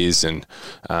Hirdy is, and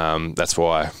that's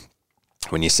why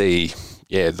when you see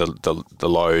the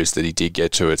lows that he did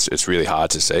get to, it's really hard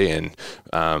to see, and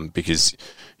because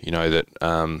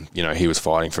that he was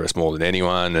fighting for us more than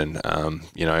anyone, and and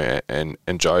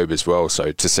Jobe as well.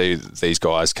 So to see these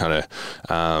guys kind of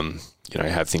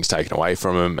have things taken away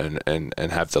from them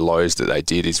and have the lows that they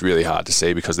did is really hard to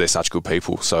see, because they're such good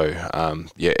people. So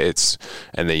and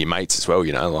they're your mates as well.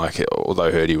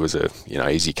 Although Hirdy was a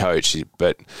easy coach,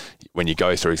 but when you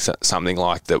go through something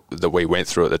like that we went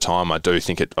through at the time, I do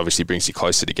think it obviously brings you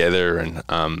closer together, and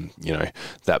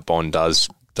that bond does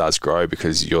grow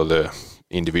because you're the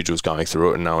individuals going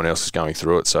through it and no one else is going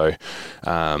through it. So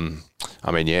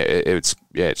it's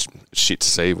shit to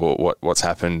see what's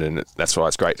happened, and that's why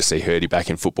it's great to see Hirdy back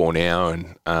in football now,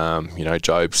 and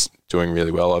Jobe's doing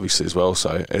really well obviously as well,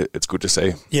 so it's good to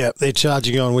see. Yeah, they're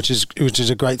charging on, which is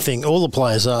a great thing. All the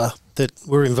players are that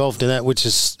were involved in that, which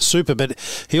is super. But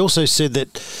he also said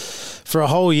that for a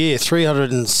whole year,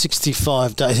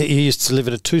 365 days, he used to live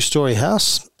in a 2-story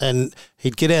house, and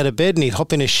he'd get out of bed and he'd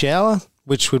hop in a shower,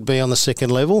 which would be on the second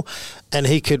level, and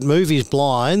he could move his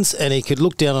blinds and he could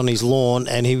look down on his lawn,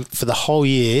 and for the whole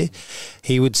year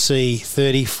he would see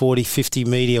 30, 40, 50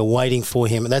 media waiting for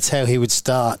him, and that's how he would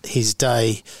start his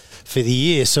day for the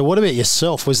year. So what about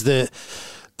yourself? Was the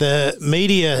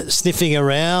media sniffing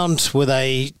around? Were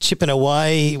they chipping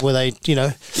away? Were they,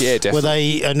 definitely. Were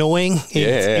they annoying?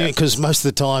 Because most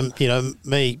of the time,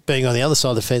 me being on the other side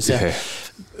of the fence now,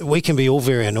 we can be all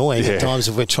very annoying at times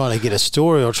if we're trying to get a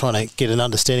story or trying to get an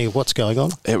understanding of what's going on.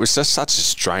 It was just such a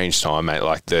strange time, mate,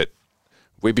 like that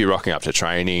we'd be rocking up to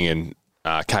training, and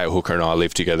Kale Hooker and I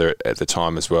lived together at the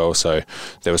time as well, so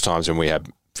there was times when we had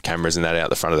cameras and that out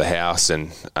the front of the house,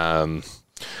 and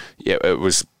it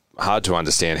was hard to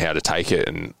understand how to take it.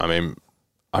 And I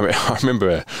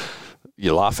remember,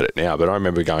 you laugh at it now, but I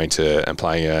remember going to and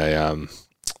playing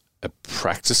a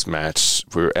practice match.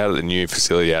 We were out at the new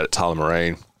facility out at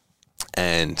Tullamarine,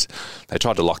 and they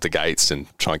tried to lock the gates and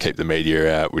try and keep the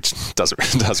media out, which doesn't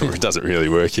really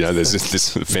work. You know, there's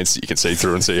this fence that you can see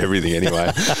through and see everything anyway.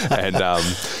 And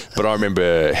but I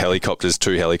remember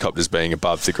two helicopters being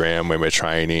above the ground when we're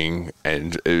training,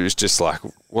 and it was just like,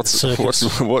 what's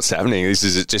happening? This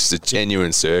is just a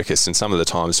genuine circus. And some of the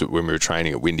times when we were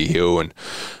training at Windy Hill, and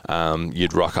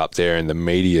you'd rock up there, and the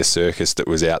media circus that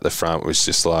was out the front was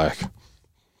just like,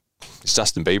 is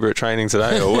Justin Bieber at training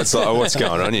today, or what's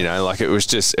going on? You know, like it was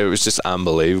just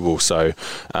unbelievable. So,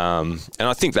 and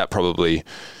I think that probably, you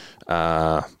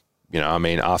know, I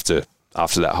mean, after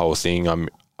that whole thing,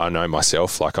 I know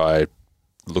myself, like I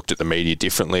looked at the media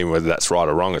differently. Whether that's right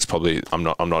or wrong, it's probably I'm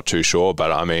not too sure.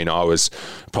 But I mean, I was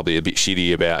probably a bit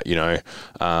shitty about, you know,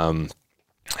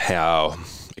 how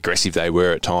aggressive they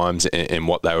were at times and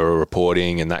what they were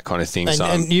reporting and that kind of thing.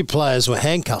 And you players were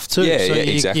handcuffed too. Yeah, so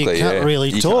exactly. You can't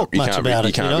really talk much about it.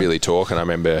 You can't really talk. And I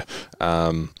remember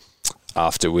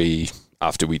after we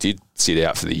did sit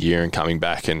out for the year and coming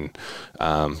back and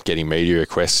getting media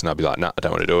requests, and I'd be like, no, I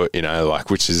don't want to do it. You know, like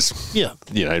which is you know,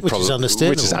 which is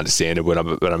understandable.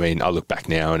 But I mean, I look back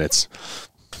now and it's.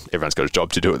 Everyone's got a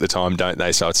job to do at the time, don't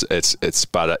they? So it's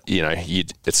but you know,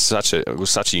 it was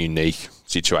such a unique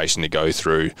situation to go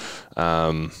through,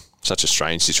 such a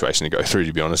strange situation to go through,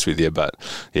 to be honest with you. But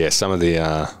yeah, some of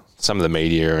the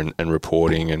media and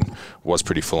reporting and was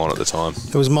pretty full on at the time.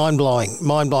 It was mind blowing.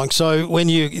 So when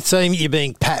you see you're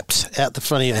being papped out the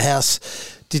front of your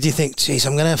house, did you think, geez,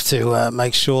 I'm going to have to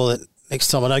make sure that next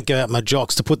time I don't go out my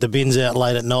jocks to put the bins out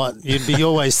late at night? You'd be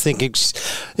always thinking,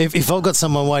 if I've got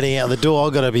someone waiting out the door,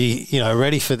 I've got to be, you know,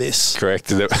 ready for this. Correct.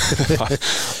 If it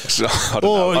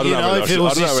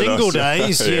was your single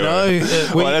days, you know,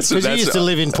 because you used to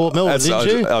live in Port Melbourne, didn't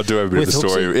you? I'll do a bit of the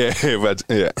story. Yeah, but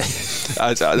yeah.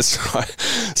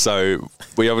 So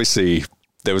we obviously,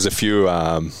 there was a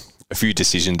few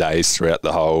decision days throughout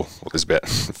the whole. Well, there's about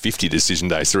 50 decision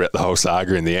days throughout the whole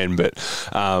saga in the end, but.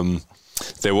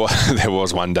 There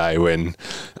was one day when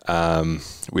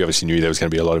we obviously knew there was going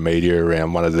to be a lot of media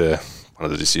around one of the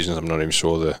decisions. I'm not even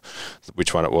sure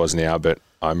which one it was now, but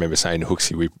I remember saying to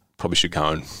Hooksy, we probably should go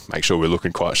and make sure we're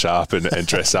looking quite sharp and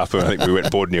dress up. And I think we went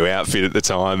and bought a new outfit at the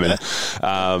time, and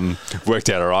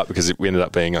worked out all right because we ended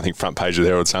up being, I think, front page of the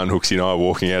Herald Sun. Hooksy and I were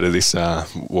walking out of this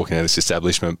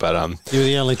establishment. But you were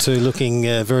the only two looking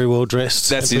very well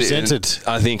dressed and presented. And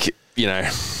I think, you know.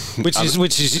 Which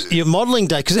is your modelling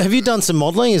day? Because have you done some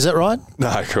modelling? Is that right?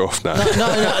 No, Croft, no. No,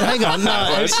 hang on. No.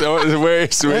 Where's hang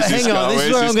on. This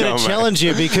is where I'm going to challenge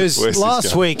you, because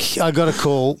last week I got a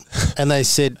call and they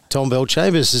said Tom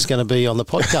Bellchambers is going to be on the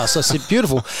podcast. I said,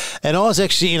 beautiful. And I was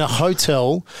actually in a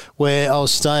hotel where I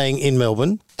was staying in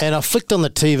Melbourne, and I flicked on the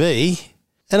TV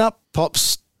and up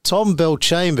pops Tom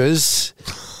Bellchambers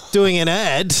doing an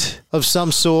ad of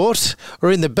some sort,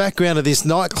 or in the background of this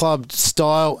nightclub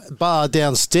style bar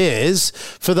downstairs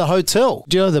for the hotel.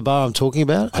 Do you know the bar I'm talking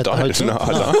about? I don't. I've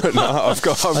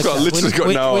literally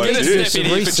got no idea. Just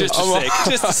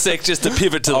a sec, just to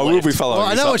pivot to the left. I will be following.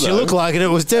 I know what you look like, and it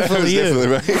was definitely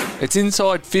you. It's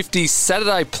Inside 50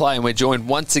 Saturday Play, and we're joined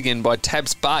once again by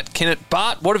Tab's Bart Kennett.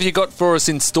 Bart, what have you got for us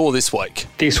in store this week?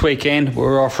 This weekend,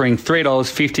 we're offering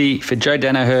 $3.50 for Joe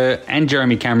Danaher and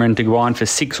Jeremy Cameron to combine for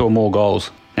 6 or more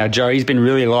goals. Now, Joe, he's been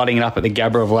really lighting it up at the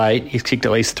Gabba of late. He's kicked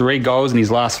at least 3 goals in his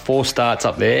last 4 starts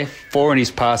up there, 4 in his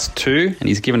past 2, and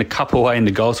he's given a couple away in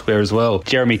the goal square as well.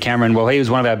 Jeremy Cameron, well, he was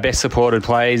one of our best supported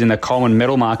players in the Coleman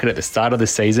medal market at the start of the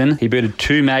season. He booted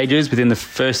 2 majors within the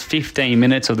first 15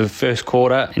 minutes of the first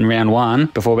quarter in round 1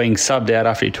 before being subbed out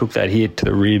after he took that hit to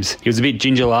the ribs. He was a bit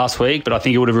ginger last week, but I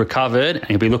think he would have recovered, and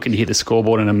he'll be looking to hit the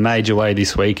scoreboard in a major way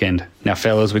this weekend. Now,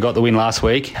 fellas, we got the win last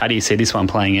week. How do you see this one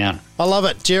playing out? I love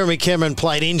it. Jeremy Cameron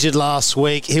played injured last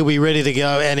week. He'll be ready to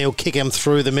go, and he'll kick him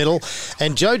through the middle.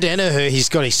 And Joe Danaher, he's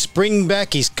got his spring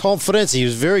back, his confidence. He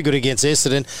was very good against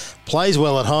Essendon. Plays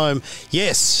well at home.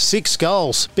 Yes, 6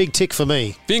 goals. Big tick for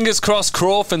me. Fingers crossed,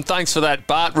 Croft, and thanks for that,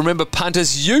 Bart. Remember,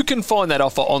 punters, you can find that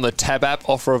offer on the Tab app.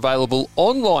 Offer available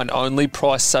online only.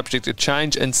 Price subject to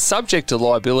change and subject to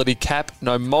liability cap.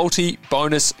 No multi,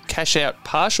 bonus, cash out,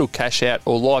 partial cash out,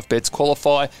 or live bets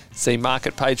qualify. See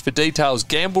market page for details.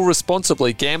 Gamble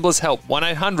responsibly. Gamblers Help.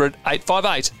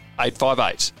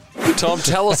 1-800-858-858. Tom,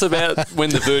 tell us about when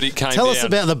the verdict came down. Tell us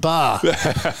about the bar.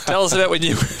 Tell us about when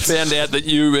you found out that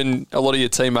you and a lot of your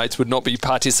teammates would not be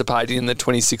participating in the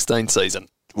 2016 season.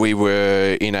 We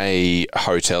were in a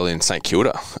hotel in St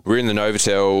Kilda. We were in the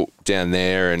Novotel down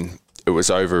there, and it was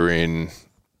over in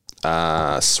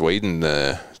Sweden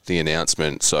the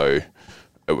announcement. So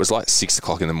it was like 6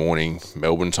 o'clock in the morning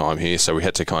Melbourne time here. So we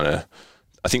had to kind of,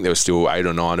 I think there was still 8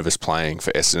 or 9 of us playing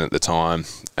for Essendon at the time.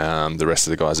 The rest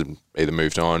of the guys had either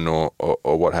moved on or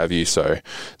what have you. So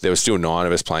there was still 9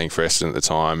 of us playing for Essendon at the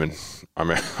time. And I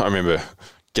remember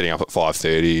getting up at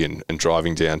 5:30 and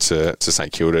driving down to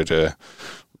St Kilda to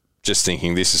just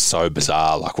thinking, this is so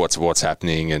bizarre. Like, what's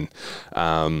happening? And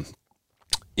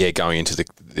going into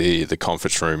the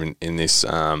conference room in this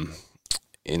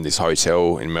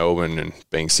hotel in Melbourne, and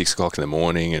being 6 o'clock in the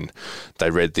morning, and they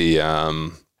read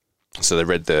the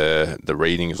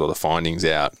readings or the findings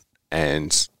out,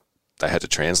 and they had to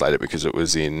translate it because it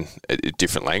was in a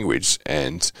different language,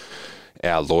 and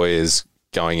our lawyers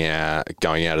going out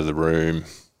of the room,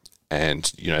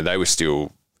 and they were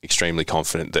still extremely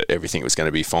confident that everything was going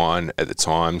to be fine at the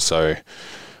time. So,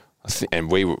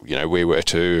 and we were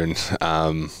too, and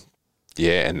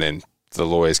and then the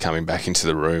lawyers coming back into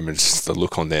the room, and just the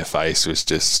look on their face was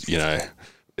just, it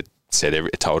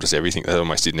told us everything. They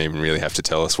almost didn't even really have to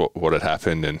tell us what had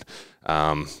happened. And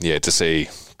to see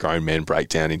grown men break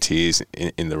down in tears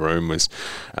in the room was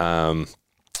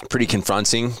pretty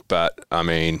confronting. But I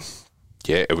mean,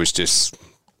 it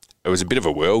was a bit of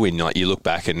a whirlwind. Like, you look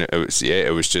back and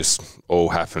it was just all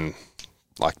happened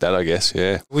like that, I guess.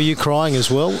 Yeah. Were you crying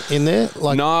as well in there?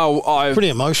 Like, no, pretty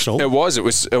emotional. It was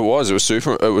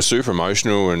super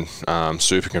emotional and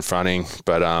super confronting.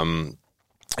 But I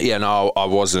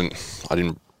wasn't. I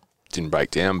didn't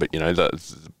break down. But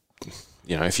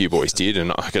a few boys did,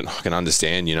 and I can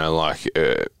understand.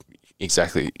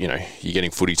 Exactly. You're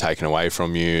getting footy taken away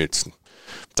from you. It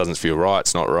doesn't feel right.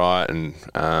 It's not right, and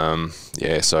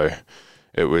so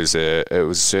it was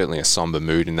certainly a somber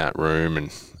mood in that room,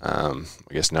 and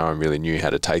I guess no one really knew how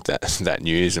to take that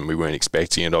news, and we weren't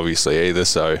expecting it obviously either.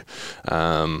 So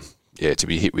to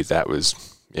be hit with that was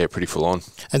pretty full on.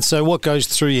 And so what goes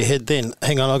through your head then?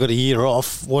 Hang on, I got a year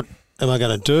off. What am I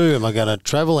going to do? Am I going to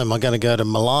travel? Am I going to go to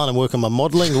Milan and work on my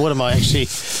modelling? What am I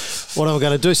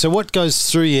going to do? So what goes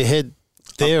through your head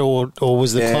there, or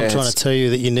was the club trying to tell you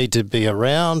that you need to be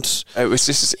around? It was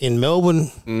just in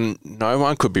Melbourne. No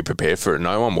one could be prepared for it.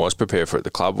 No one was prepared for it.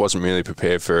 The club wasn't really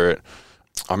prepared for it.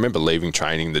 I remember leaving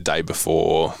training the day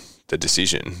before the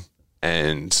decision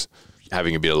and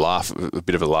having a bit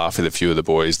of a laugh with a few of the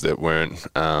boys that weren't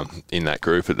in that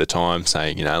group at the time,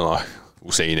 saying, like,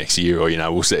 we'll see you next year, or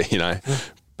we'll see,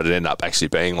 But it ended up actually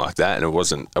being like that, and it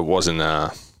wasn't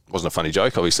a funny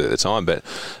joke, obviously, at the time. But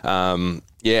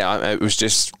it was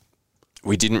just,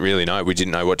 we didn't really know. We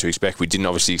didn't know what to expect. We didn't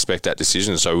obviously expect that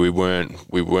decision, so we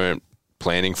weren't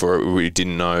planning for it. We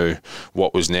didn't know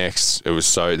what was next. There were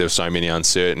so many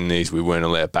uncertainties. We weren't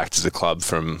allowed back to the club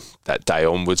from that day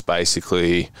onwards,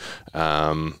 basically.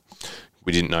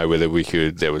 We didn't know whether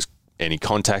there was any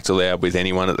contact allowed with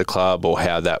anyone at the club, or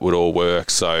how that would all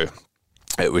work. So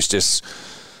it was just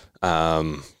a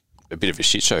bit of a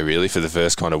shit show, really, for the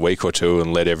first kind of week or two,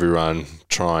 and let everyone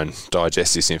try and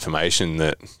digest this information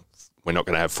that we're not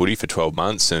going to have footy for 12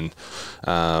 months. And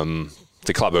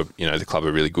the club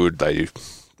are really good. They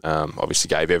obviously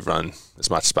gave everyone as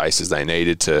much space as they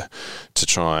needed to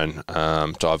try and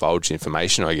divulge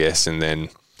information, I guess. And then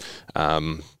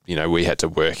we had to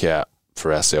work out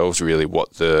for ourselves really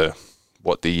what the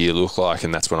year looked like,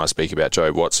 and that's when I speak about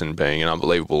Jobe Watson being an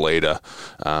unbelievable leader.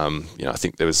 I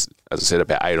think there was, as I said,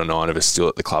 about 8 or 9 of us still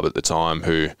at the club at the time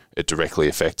who it directly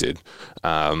affected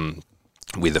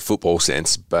with the football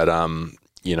sense. But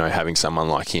having someone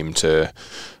like him to,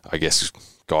 I guess,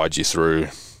 guide you through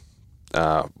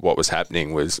what was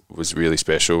happening was really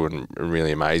special and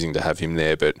really amazing to have him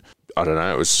there. But I don't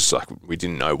know, it was just like we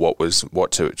didn't know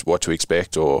what to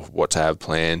expect or what to have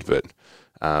planned. But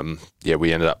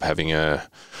we ended up having a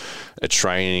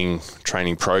training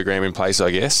program in place,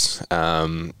 I guess,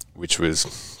 which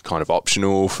was kind of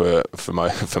optional for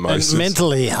most. And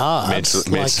mentally hard.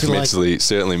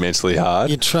 Certainly mentally hard.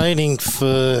 You're training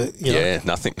for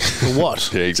nothing. For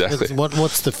what? Yeah, exactly.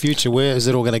 What's the future? Where is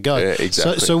it all going to go? Yeah,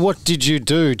 exactly. So what did you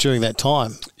do during that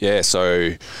time? Yeah,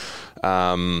 so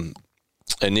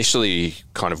initially,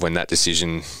 kind of when that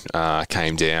decision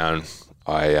came down,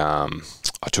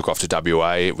 I took off to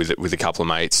WA with a couple of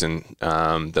mates and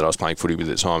that I was playing footy with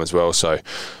at the time as well. So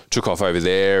took off over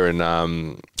there,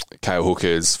 and Cale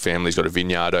Hooker's family's got a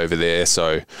vineyard over there.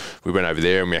 So we went over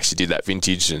there and we actually did that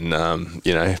vintage and,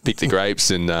 picked the grapes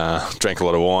and drank a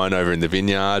lot of wine over in the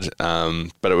vineyard.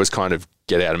 But it was kind of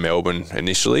get out of Melbourne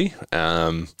initially.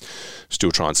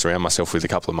 Still try and surround myself with a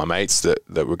couple of my mates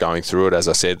that were going through it. As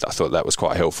I said, I thought that was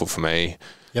quite helpful for me.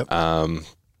 Yep.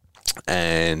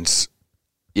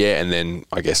 And then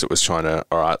I guess it was trying to,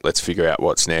 all right, let's figure out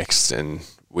what's next. And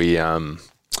we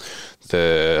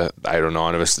the 8 or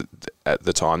 9 of us at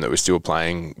the time that were still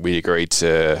playing, we agreed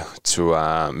to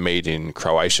meet in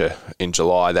Croatia in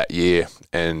July that year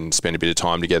and spend a bit of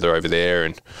time together over there.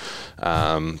 And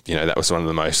that was one of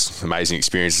the most amazing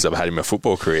experiences I've had in my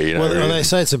football career. Well, they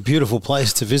say it's a beautiful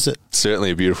place to visit.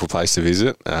 Certainly a beautiful place to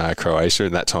visit, Croatia,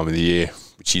 in that time of the year,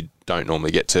 which you don't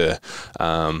normally get to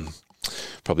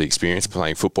probably experience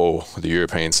playing football with the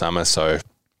European summer. So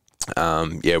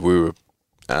we were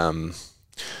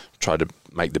tried to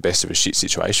make the best of a shit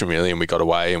situation, really, and we got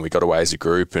away as a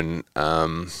group. And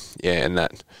and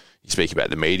that, you speak about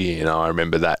the media, I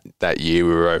remember that year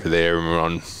we were over there and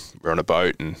we were on a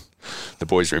boat, and the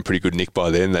boys were in pretty good nick by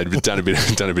then. They'd done a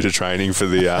bit of training for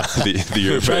the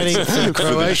European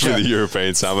for the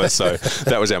European summer, so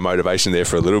that was our motivation there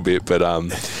for a little bit. But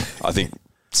I think,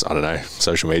 I don't know,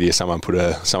 social media, someone put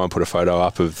a photo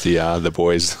up of the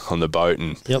boys on the boat,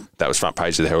 and that was front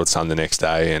page of the Herald Sun the next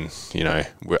day. And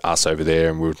we're us over there,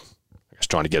 and we're just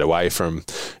trying to get away from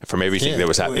everything that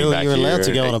was happening back here. You're allowed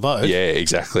to go on a boat. Yeah,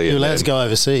 exactly. You're allowed to go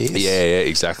overseas. Yeah,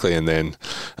 exactly. And then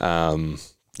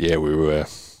we were.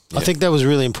 Yeah. I think that was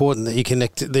really important that you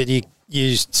connected, that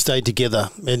you stayed together,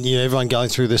 and everyone going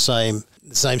through the same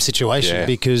situation,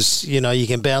 because you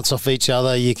can bounce off each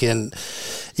other, you can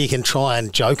try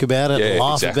and joke about it and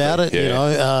laugh about it,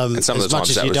 and some as much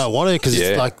as you don't want to, because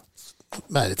it's like,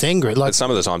 mate, it's angry. Like, but some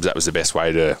of the times that was the best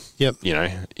way to,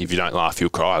 if you don't laugh, you'll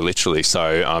cry, literally.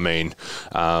 So I mean,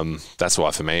 that's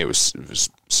why for me it was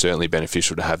certainly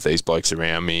beneficial to have these blokes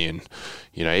around me, and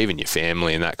even your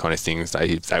family and that kind of things.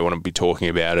 They want to be talking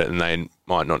about it, and they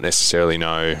might not necessarily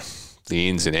know the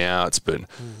ins and outs, but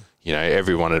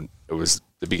everyone. It was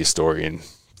the biggest story in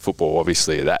football,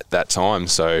 obviously, at that time.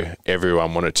 So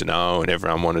everyone wanted to know, and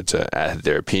everyone wanted to add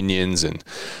their opinions, and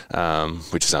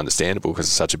which is understandable because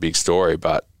it's such a big story.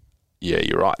 But yeah,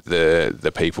 you're right.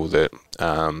 The people that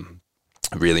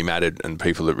really mattered and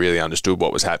people that really understood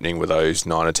what was happening were those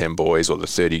 9 or 10 boys, or the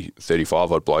 30,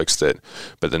 35 odd blokes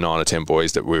but the 9 or 10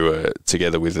 boys that we were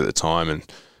together with at the time.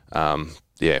 And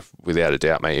without a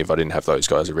doubt, mate, if I didn't have those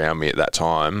guys around me at that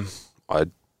time, I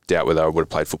doubt whether I would have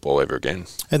played football ever again.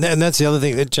 And that's the other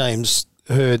thing that James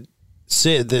Hird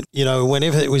said, that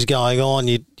whenever it was going on,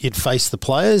 you'd face the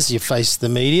players, you'd face the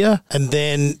media, and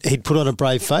then he'd put on a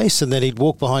brave face, and then he'd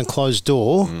walk behind closed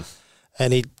door,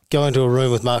 and he'd go into a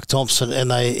room with Mark Thompson,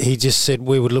 and he just said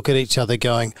we would look at each other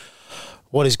going,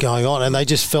 what is going on? And they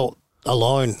just felt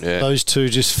alone. Yeah. Those two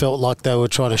just felt like they were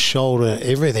trying to shoulder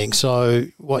everything. So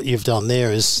what you've done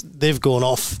there is they've gone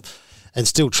off and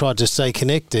still tried to stay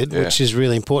connected, which is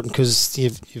really important, because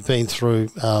you've been through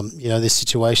this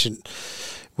situation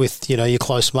with your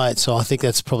close mates. So I think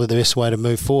that's probably the best way to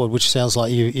move forward, which sounds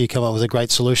like you come up with a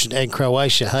great solution. And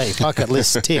Croatia, hey, bucket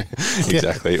list tip.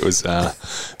 Exactly. It was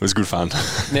good fun.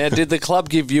 Now, did the club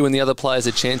give you and the other players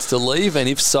a chance to leave? And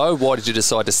if so, why did you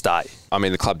decide to stay? I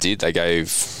mean, the club did. They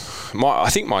gave... I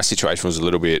think my situation was a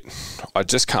little bit... I'd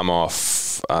just come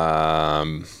off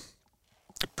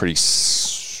pretty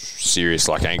serious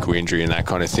ankle injury and that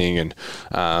kind of thing, and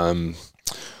I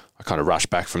kind of rushed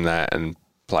back from that and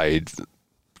played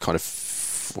kind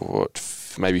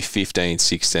of maybe 15,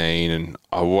 16, and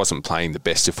I wasn't playing the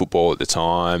best of football at the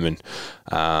time, and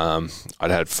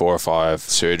I'd had 4 or 5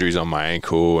 surgeries on my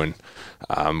ankle, and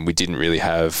we didn't really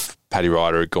have... Paddy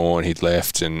Ryder had gone, he'd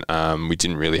left, and we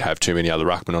didn't really have too many other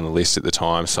ruckmen on the list at the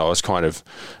time, so I was kind of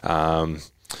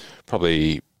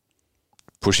probably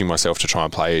pushing myself to try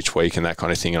and play each week and that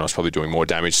kind of thing, and I was probably doing more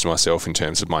damage to myself in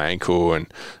terms of my ankle, and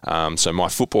so my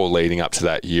football leading up to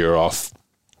that year off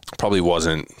probably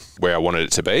wasn't where I wanted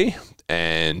it to be,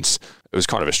 and it was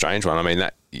kind of a strange one. I mean,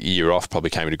 that year off probably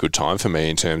came at a good time for me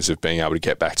in terms of being able to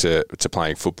get back to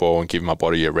playing football and give my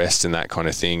body a rest and that kind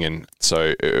of thing, and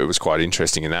so it was quite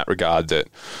interesting in that regard that,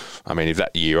 I mean, if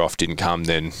that year off didn't come,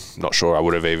 then not sure I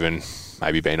would have even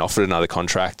maybe been offered another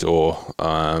contract, or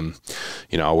I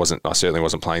certainly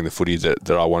wasn't playing the footy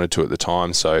that I wanted to at the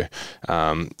time. So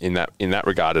in that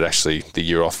regard, it actually, the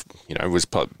year off, was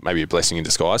maybe a blessing in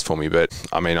disguise for me. But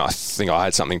I mean, I think I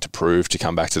had something to prove to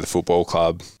come back to the football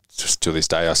club. Just to this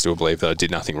day, I still believe that I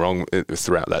did nothing wrong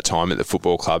throughout that time at the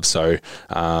football club. So,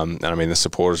 and I mean, the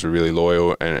supporters were really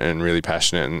loyal and really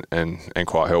passionate and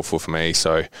quite helpful for me.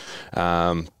 So,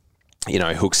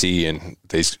 Hooksy and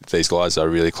these guys are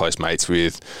really close mates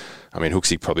with. I mean,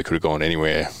 Hooksy probably could have gone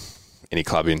anywhere, any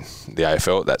club in the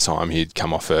AFL at that time. He'd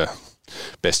come off a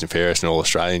best and fairest in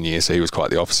All-Australian year, so he was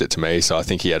quite the opposite to me. So I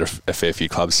think he had a fair few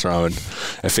clubs throwing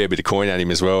a fair bit of coin at him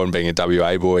as well, and being a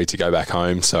WA boy to go back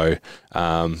home. So,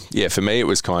 for me it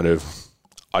was kind of,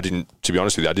 to be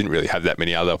honest with you, I didn't really have that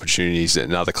many other opportunities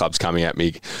and other clubs coming at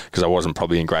me because I wasn't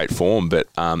probably in great form. But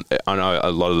I know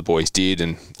a lot of the boys did,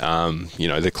 and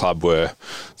the club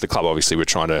obviously were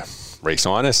trying to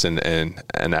re-sign us, and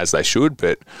as they should.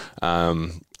 But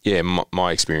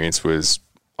my experience was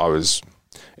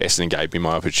Essendon gave me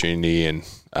my opportunity, and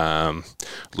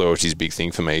loyalty is a big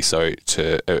thing for me. So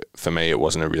for me, it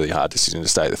wasn't a really hard decision to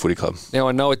stay at the footy club. Now,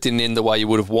 I know it didn't end the way you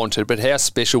would have wanted, but how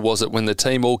special was it when the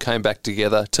team all came back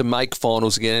together to make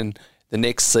finals again the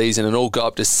next season and all go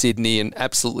up to Sydney, and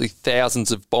absolutely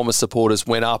thousands of Bomber supporters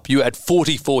went up? You had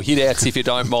 44 hit-outs, if you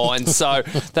don't mind. So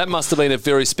that must have been a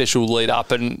very special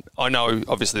lead-up. And I know,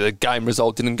 obviously, the game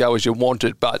result didn't go as you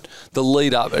wanted, but the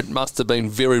lead-up, it must have been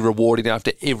very rewarding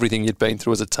after everything you'd been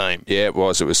through as a team. Yeah, it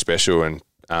was. It was special. And,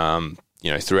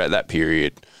 throughout that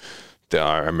period,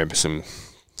 I remember some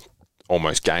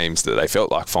almost games that they felt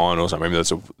like finals. I remember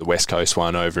there was the West Coast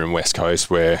one over in West Coast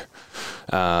where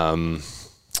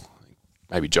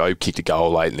maybe Jobe kicked a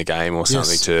goal late in the game or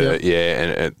something.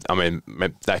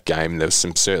 That game, there was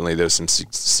some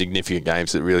significant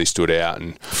games that really stood out.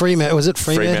 And Fremantle, was it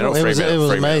Fremantle? It was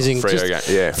amazing.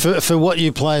 For what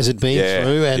you players had been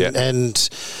through, and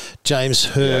James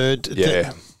heard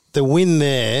the win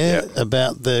there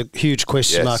about the huge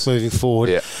question mark moving forward.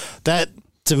 Yeah. That,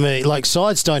 to me, like,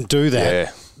 sides don't do that.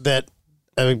 Yeah. That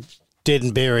are dead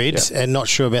and buried and not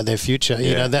sure about their future.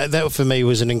 You know, that for me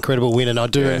was an incredible win, and I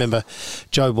do remember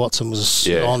Jobe Watson was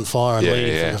on fire and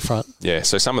leading from the front. Yeah,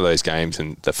 so some of those games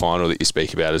and the final that you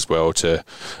speak about as well,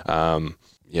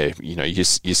 you're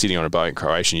sitting on a boat in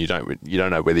Croatia and you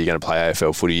don't know whether you're going to play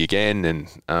AFL footy again,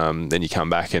 and then you come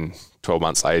back and 12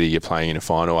 months later you're playing in a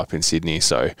final up in Sydney.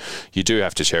 So you do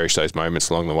have to cherish those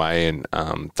moments along the way, and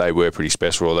they were pretty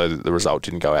special, although the result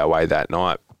didn't go our way that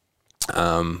night.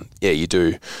 You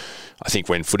do. I think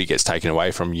when footy gets taken away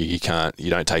from you, you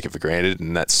don't take it for granted,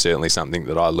 and that's certainly something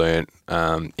that I learnt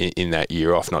in that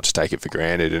year off, not to take it for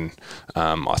granted. And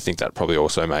I think that probably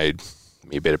also made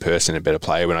me a better person, a better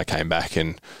player when I came back,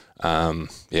 and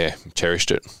cherished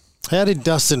it. How did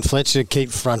Dustin Fletcher keep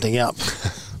fronting up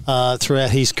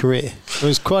throughout his career? It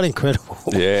was quite incredible.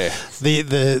 Yeah,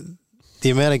 the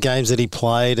amount of games that he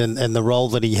played and the role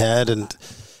that he had, and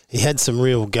he had some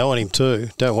real go on him too.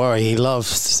 Don't worry, he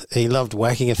loved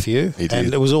whacking a few,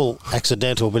 and it was all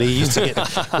accidental. But he used to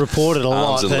get reported a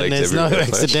lot, and there's no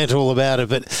accidental about it.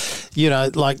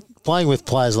 But like playing with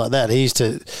players like that, he used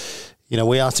to.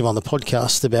 We asked him on the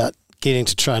podcast about getting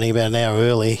to training about an hour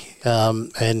early,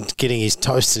 and getting his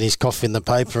toast and his coffee in the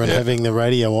paper and having the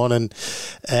radio on,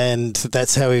 and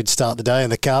that's how he would start the day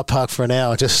in the car park for an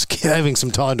hour, just having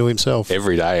some time to himself.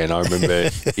 Every day. And I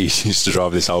remember he used to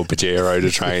drive this old Pajero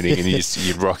to training, and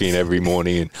you'd rock in every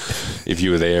morning, and if you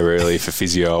were there early for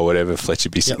physio or whatever,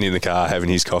 Fletcher'd be sitting in the car having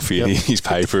his coffee and his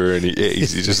paper, and he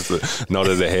just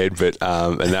nodded the head. But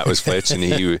and that was Fletch, and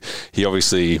he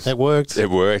obviously it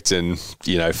worked, and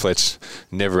Fletch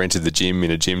never entered the gym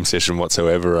in a gym session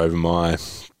whatsoever over my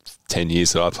 10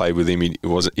 years that I played with him.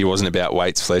 He wasn't about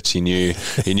weights, Fletch. He knew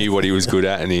what he was good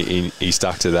at, and he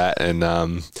stuck to that. And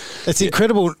it's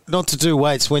incredible not to do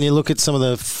weights when you look at some of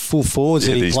the full forwards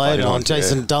that he played on.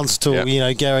 Jason Dunstall,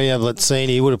 Gary Ablett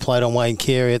Senior, he would have played on Wayne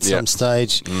Carey at some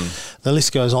stage. The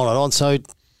list goes on and on. So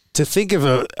to think of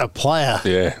a player,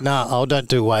 I don't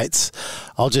do weights.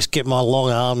 I'll just get my long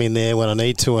arm in there when I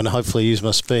need to and hopefully use my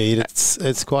speed.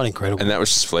 It's quite incredible. And that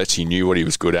was just Fletch. He knew what he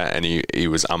was good at, and he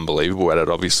was unbelievable at it,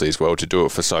 obviously, as well, to do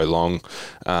it for so long.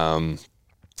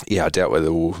 I doubt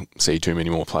whether we'll see too many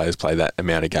more players play that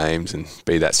amount of games and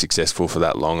be that successful for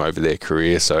that long over their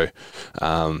career. So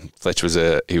Fletch was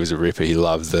a ripper. He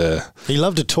loved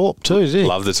to talk too, didn't he?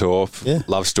 Loved the talk. Yeah.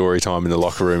 Loved story time in the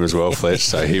locker room as well, Fletch.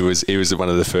 So he was one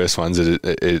of the first ones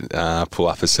that pull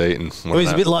up a seat. And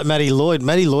he's a bit like Matty Lloyd.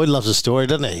 Matty Lloyd loves a story,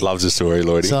 doesn't he? Loves a story,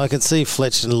 Lloydie. So I can see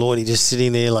Fletch and Lloydie just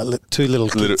sitting there like two little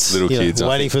kids,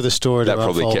 waiting for the story to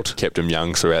unfold. That probably kept them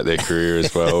young throughout their career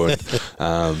as well. And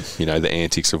the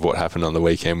antics of what happened on the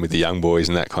weekend with the young boys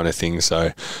and that kind of thing. So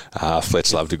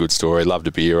Fletch loved a good story, loved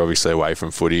a beer, obviously, away from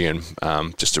footy, and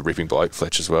just a ripping bloke,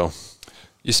 Fletch, as well.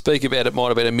 You speak about it might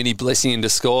have been a mini blessing in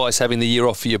disguise, having the year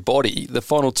off for your body. The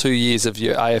final 2 years of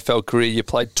your AFL career, you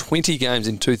played 20 games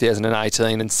in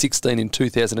 2018 and 16 in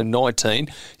 2019.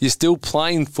 You're still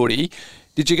playing footy.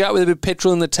 Did you go out with a bit of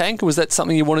petrol in the tank, or was that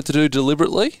something you wanted to do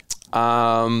deliberately?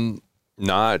 No,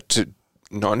 not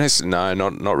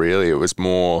really. It was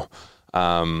more...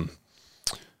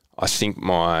 I think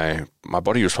my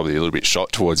body was probably a little bit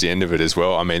shot towards the end of it as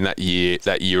well. I mean, that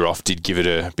year off did give it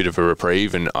a bit of a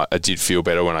reprieve, and I did feel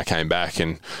better when I came back.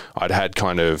 And I'd had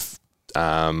kind of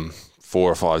 4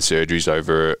 or 5 surgeries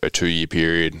over a 2-year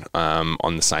period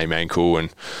on the same ankle,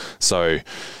 and so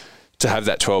to have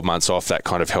that 12 months off, that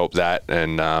kind of helped that,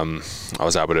 and I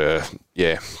was able to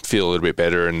feel a little bit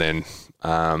better, and then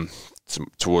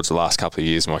towards the last couple of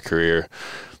years of my career,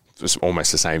 it was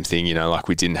almost the same thing. Like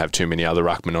we didn't have too many other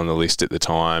ruckmen on the list at the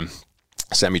time.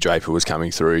 Sammy Draper was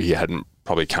coming through. He hadn't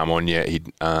probably come on yet. He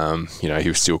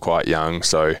was still quite young.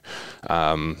 So,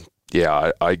 I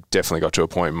definitely got to a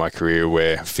point in my career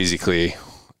where physically,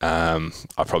 I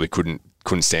probably couldn't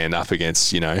stand up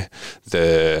against, the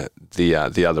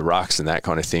other rucks and that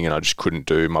kind of thing, and I just couldn't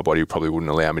do. My body probably wouldn't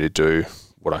allow me to do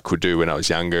what I could do when I was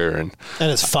younger, and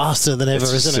it's faster than ever,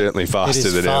 isn't it? Certainly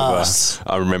faster than fast.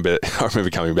 ever. I remember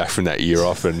coming back from that year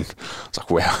off, and I was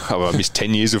like, wow, have I missed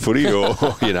 10 years of footy, or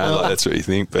that's what you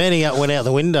think. But Manning Up went out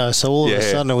the window, so all of a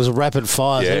sudden it was rapid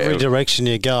fire. Every direction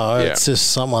you go, it's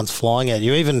just someone's flying at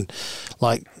you. Even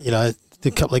the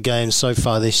couple of games so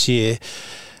far this year,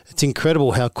 it's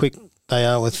incredible how quick they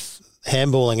are with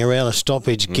handballing around a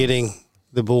stoppage, getting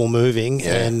the ball moving,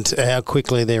 and how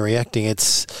quickly they're reacting.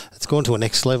 It's gone to a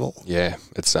next level. Yeah,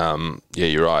 it's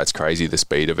you're right. It's crazy the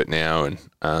speed of it now, and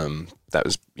that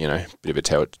was a bit of a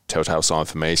telltale sign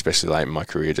for me, especially late in my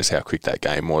career, just how quick that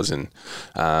game was. And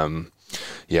I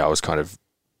was kind of,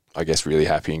 I guess, really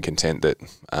happy and content that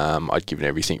I'd given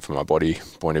everything from my body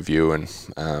point of view, and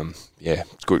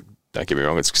it's good. Don't get me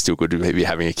wrong, it's still good to be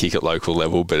having a kick at local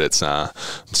level, but it's I'm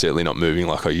certainly not moving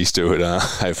like I used to at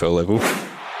AFL level.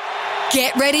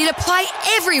 Get ready to play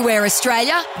everywhere,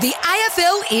 Australia. The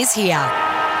AFL is here.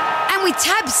 And with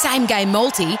Tab's Same Game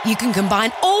Multi, you can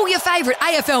combine all your favourite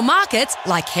AFL markets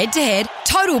like head-to-head,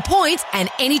 total points and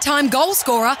anytime goal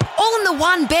scorer all in the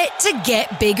one bet to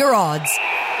get bigger odds.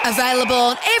 Available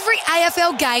on every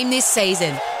AFL game this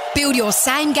season. Build your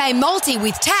Same Game Multi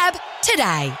with Tab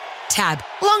today. Tab,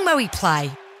 long may we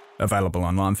play. Available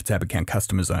online for Tab account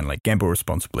customers only. Gamble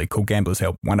responsibly. Call Gamblers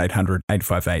Help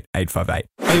 1-800-858-858.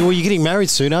 Hey, well, you're getting married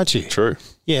soon, aren't you? True.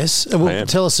 Yes. Well,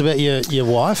 tell us about your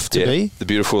wife to be. The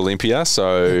beautiful Olympia.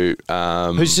 So,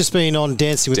 who's just been on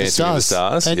Dancing with the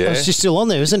Stars. And she's still on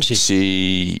there, isn't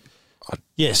she?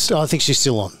 Yes, I think she's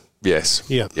still on. Yes.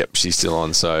 Yep. She's still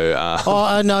on. So.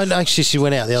 No, actually, she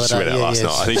went out the other day. She went out last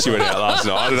night. I think she went out last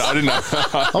night. I didn't know.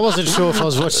 I wasn't sure if I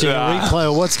was watching a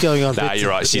replay or what's going on. No,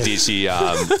 you're right. She did. She.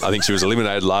 I think she was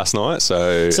eliminated last night.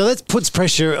 So that puts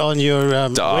pressure on your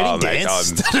wedding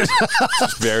dance. I'm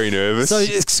very nervous. So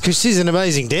because she's an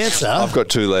amazing dancer. I've got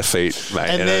 2 left feet, mate,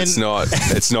 and it's not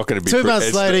going to be. 2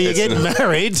 months later, you're getting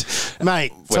married,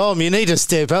 mate. Tom, you need to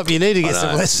step up. You need to get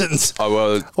some lessons.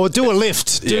 Or do a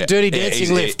lift. Do a dirty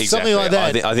dancing lift. Something like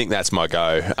that. I think that's my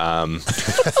go.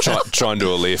 Try and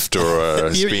do a lift or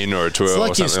a spin or a twirl. It's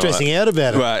like you're stressing out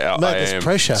about it. Well, there's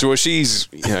pressure. So she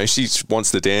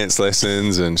wants the dance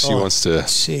lessons and she wants to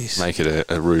make it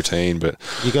a routine. But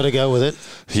you got to go with it.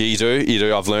 Yeah, you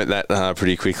do. I've learnt that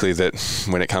pretty quickly that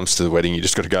when it comes to the wedding, you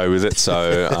just got to go with it.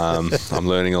 So I'm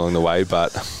learning along the way. But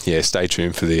stay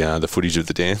tuned for the footage of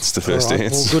the dance, the first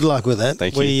dance. Well, good luck with that.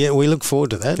 Thank you. We look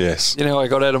forward to that. Yes. You know how I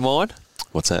got out of mine?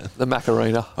 What's that? The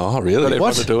Macarena. Oh, really? Got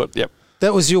everyone to do it. Yep.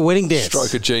 That was your wedding dance?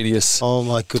 Stroke of genius. Oh,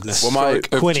 my goodness. Well, mate,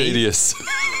 Stroke of genius.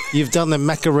 You've done the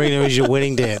Macarena as your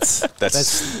wedding dance.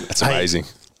 That's amazing.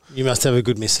 You must have a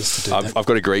good missus to do that. I've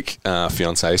got a Greek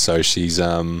fiancee, so she's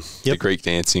the Greek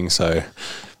dancing, so...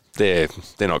 They're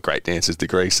not great dancers, the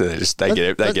Greeks. So they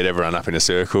get everyone up in a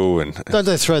circle and don't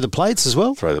they throw the plates as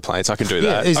well? Throw the plates. I can do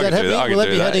that. Is that happening? Will that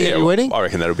be happening at your wedding? I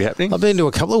reckon that'll be happening. I've been to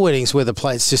a couple of weddings where the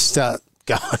plates just start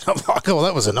going. I'm like, oh,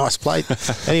 that was a nice plate.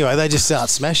 Anyway, they just start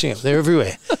smashing them. They're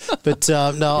everywhere. But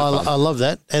I love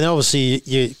that. And obviously,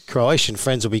 your Croatian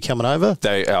friends will be coming over.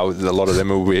 A lot of them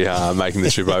will be making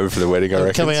the trip over for the wedding, I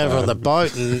reckon. Coming over on the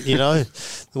boat and,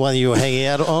 the one you were hanging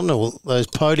out on, or those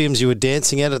podiums you were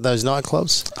dancing at those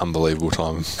nightclubs. Unbelievable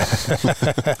time.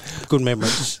 Good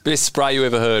memories. Best spray you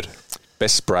ever heard?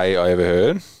 Best spray I ever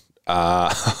heard?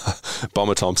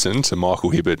 Bomber Thompson to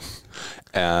Michael Hibberd.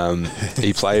 Michael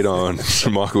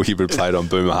Hibberd played on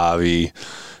Boomer Harvey,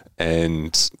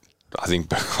 and I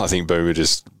think Boomer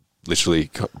just literally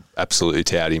absolutely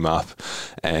towed him up,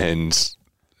 and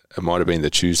it might have been the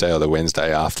Tuesday or the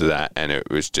Wednesday after that, and it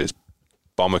was just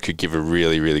Bomber could give a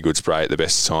really, really good spray at the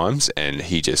best of times, and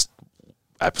he just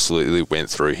absolutely went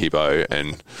through Hibbo,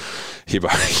 and Hibbo,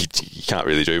 you can't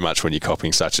really do much when you're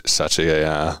copping such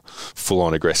a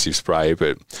full-on aggressive spray,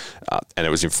 but and it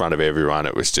was in front of everyone.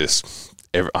 It was just...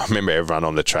 I remember everyone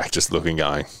on the track just looking,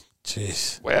 going,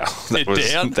 "Jeez, wow,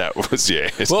 that was yeah."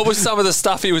 What was some of the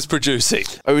stuff he was producing?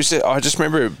 I just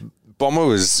remember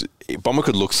Bomber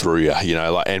could look through you,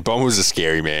 and Bomber was a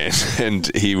scary man, and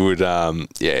he would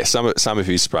some of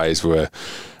his sprays were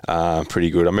pretty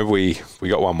good. I remember we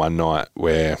got one night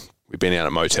where we'd been out at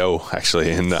a motel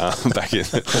actually, and back in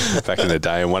the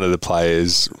day, and one of the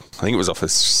players, I think it was off a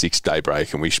 6-day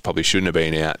break, and we probably shouldn't have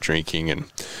been out drinking,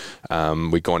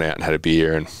 and we'd gone out and had a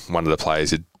beer, and one of the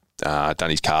players had done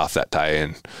his calf that day,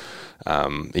 and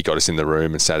he got us in the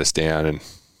room and sat us down, and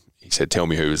he said, "Tell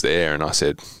me who was there," and I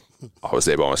said, "I was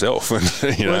there by myself."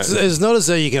 And, you know, it's not as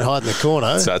though you can hide in the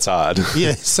corner. So that's hard.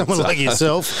 Yeah, someone like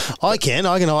yourself. I can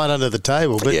hide under the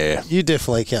table, but you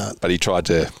definitely can't. But he tried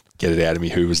to get it out of me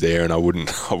who was there, and I wouldn't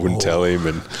tell him,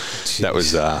 and that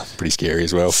was pretty scary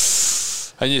as well.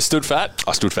 And you stood fat?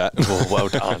 I stood fat. Oh, well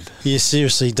done. You're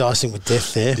seriously dicing with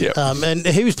death there. Yep. And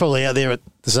he was probably out there at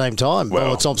the same time.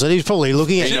 Well, Thompson. He was probably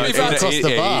looking at you across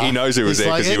the bar. He knows he was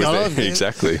there because he was there.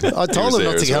 Exactly. I told him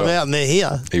not to come out, and they're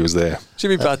here. He was there.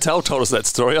 Jimmy Bartell told us that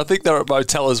story. I think they were at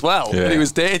motel as well. Yeah. And he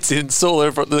was dancing and saw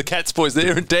the Cats boys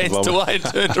there and danced away and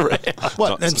turned around.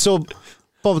 What? And saw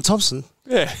Bob and Thompson?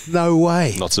 Yeah. No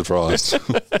way. Not surprised.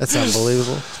 That's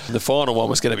unbelievable. The final one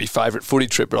was going to be favourite footy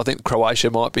trip, but I think Croatia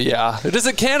might be... does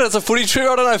it count as a footy trip?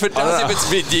 I don't know if it does, if it's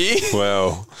mid-year.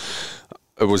 Well,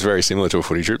 it was very similar to a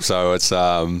footy trip, so it's...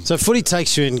 So footy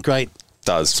takes you in great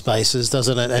spaces,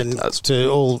 doesn't it? And to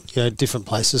all different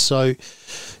places. So,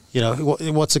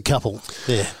 what's a couple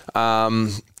there?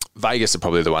 Vegas are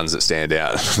probably the ones that stand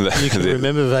out. You can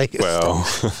remember Vegas. Well,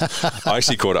 I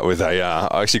actually caught up with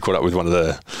one of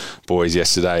the boys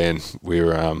yesterday, and we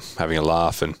were having a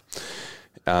laugh, and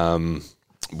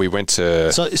we went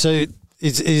to. So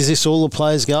is this all the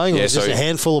players going, or was just a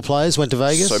handful of players went to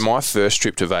Vegas? So my first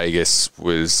trip to Vegas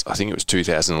was, I think it was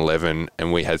 2011,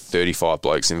 and we had 35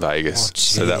 blokes in Vegas.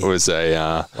 So that was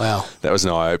wow. That was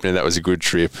an eye opener. That was a good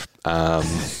trip.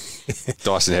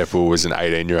 Dyson Heppel was an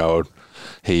 18-year-old.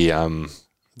 He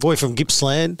boy from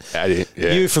Gippsland,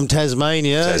 you from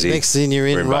Tasmania. Tassie. Next thing you're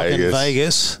in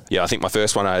Vegas. Yeah, I think my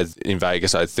first one in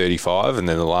Vegas I had 35, and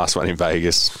then the last one in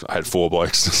Vegas I had 4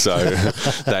 blokes. So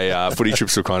footy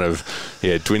trips were kind of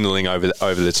dwindling over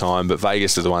the time, but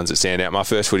Vegas are the ones that stand out. My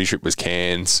first footy trip was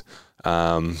Cairns.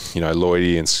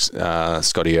 Lloydie and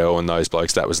Scotty Earl and those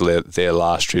blokes, that was their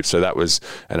last trip, so that was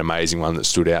an amazing one that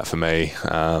stood out for me.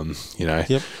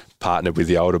 Yep. Partnered with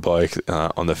the older bloke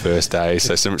on the first day,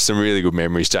 so some really good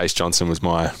memories. Jace Johnson was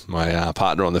my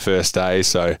partner on the first day,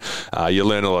 so you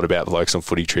learn a lot about blokes on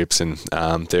footy trips, and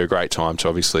they're a great time to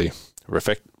obviously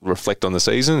reflect on the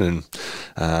season,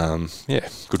 and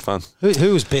good fun.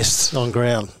 Who was best on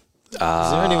ground? Is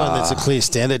there anyone that's a clear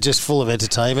standard, just full of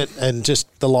entertainment and just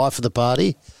the life of the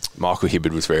party? Michael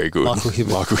Hibberd was very good. Michael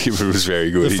Hibberd was very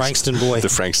good. The Frankston boy. The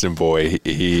Frankston boy.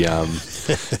 He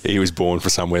was born for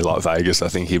somewhere like Vegas, I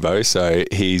think, Hibbo. So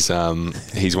he's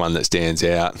one that stands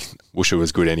out. Woosha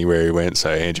was good anywhere he went.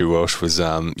 So Andrew Welsh was,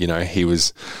 he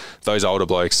was those older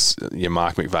blokes,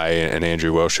 Mark McVeigh and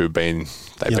Andrew Welsh, who've been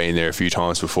there a few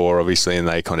times before, obviously, and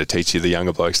they kind of teach you, the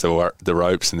younger blokes, the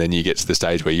ropes, and then you get to the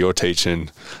stage where you're teaching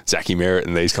Zachy Merritt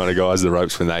and these kind of guys the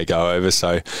ropes when they go over.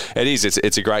 So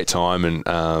it's a great time, and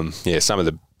some of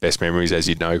the best memories, as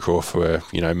you'd know, Crawf,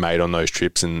 were made on those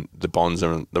trips, and the bonds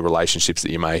and the relationships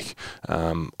that you make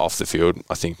off the field,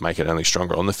 I think, make it only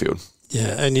stronger on the field.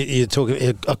 Yeah, and you're talking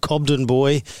a Cobden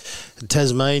boy, a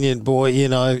Tasmanian boy.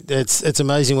 It's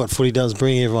amazing what footy does,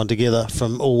 bring everyone together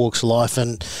from all walks of life,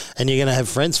 and you're going to have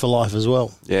friends for life as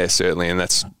well. Yeah, certainly, and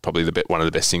that's probably one of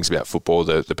the best things about football,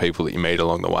 the people that you meet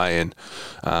along the way. And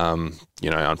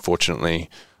unfortunately,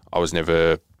 I was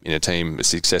never in a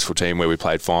successful team where we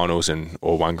played finals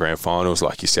or won grand finals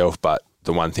like yourself, but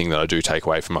the one thing that I do take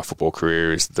away from my football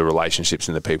career is the relationships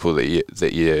and the people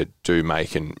that you do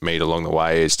make and meet along the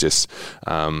way. Is just,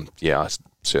 I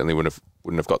certainly wouldn't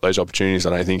have got those opportunities, I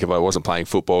don't think, if I wasn't playing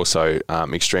football. So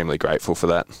I'm extremely grateful for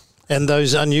that. And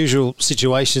those unusual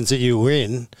situations that you were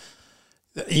in,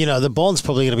 the bond's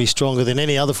probably going to be stronger than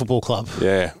any other football club.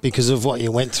 Yeah. Because of what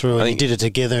you went through, and you did it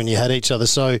together and you had each other.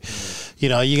 So, you're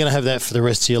going to have that for the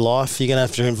rest of your life. You're going to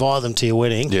have to invite them to your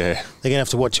wedding. Yeah. They're going to have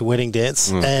to watch your wedding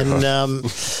dance. And,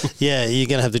 you're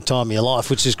going to have the time of your life,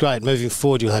 which is great. Moving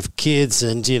forward, you'll have kids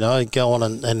and, go on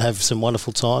and have some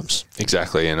wonderful times.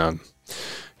 Exactly. And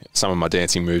some of my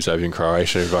dancing moves over in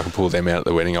Croatia, if I can pull them out at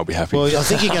the wedding, I'll be happy. Well, I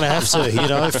think you're going to have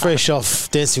to, fresh off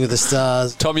Dancing with the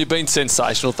Stars. Tom, you've been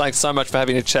sensational. Thanks so much for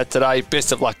having a chat today.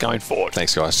 Best of luck going forward.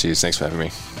 Thanks, guys. Cheers. Thanks for having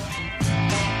me.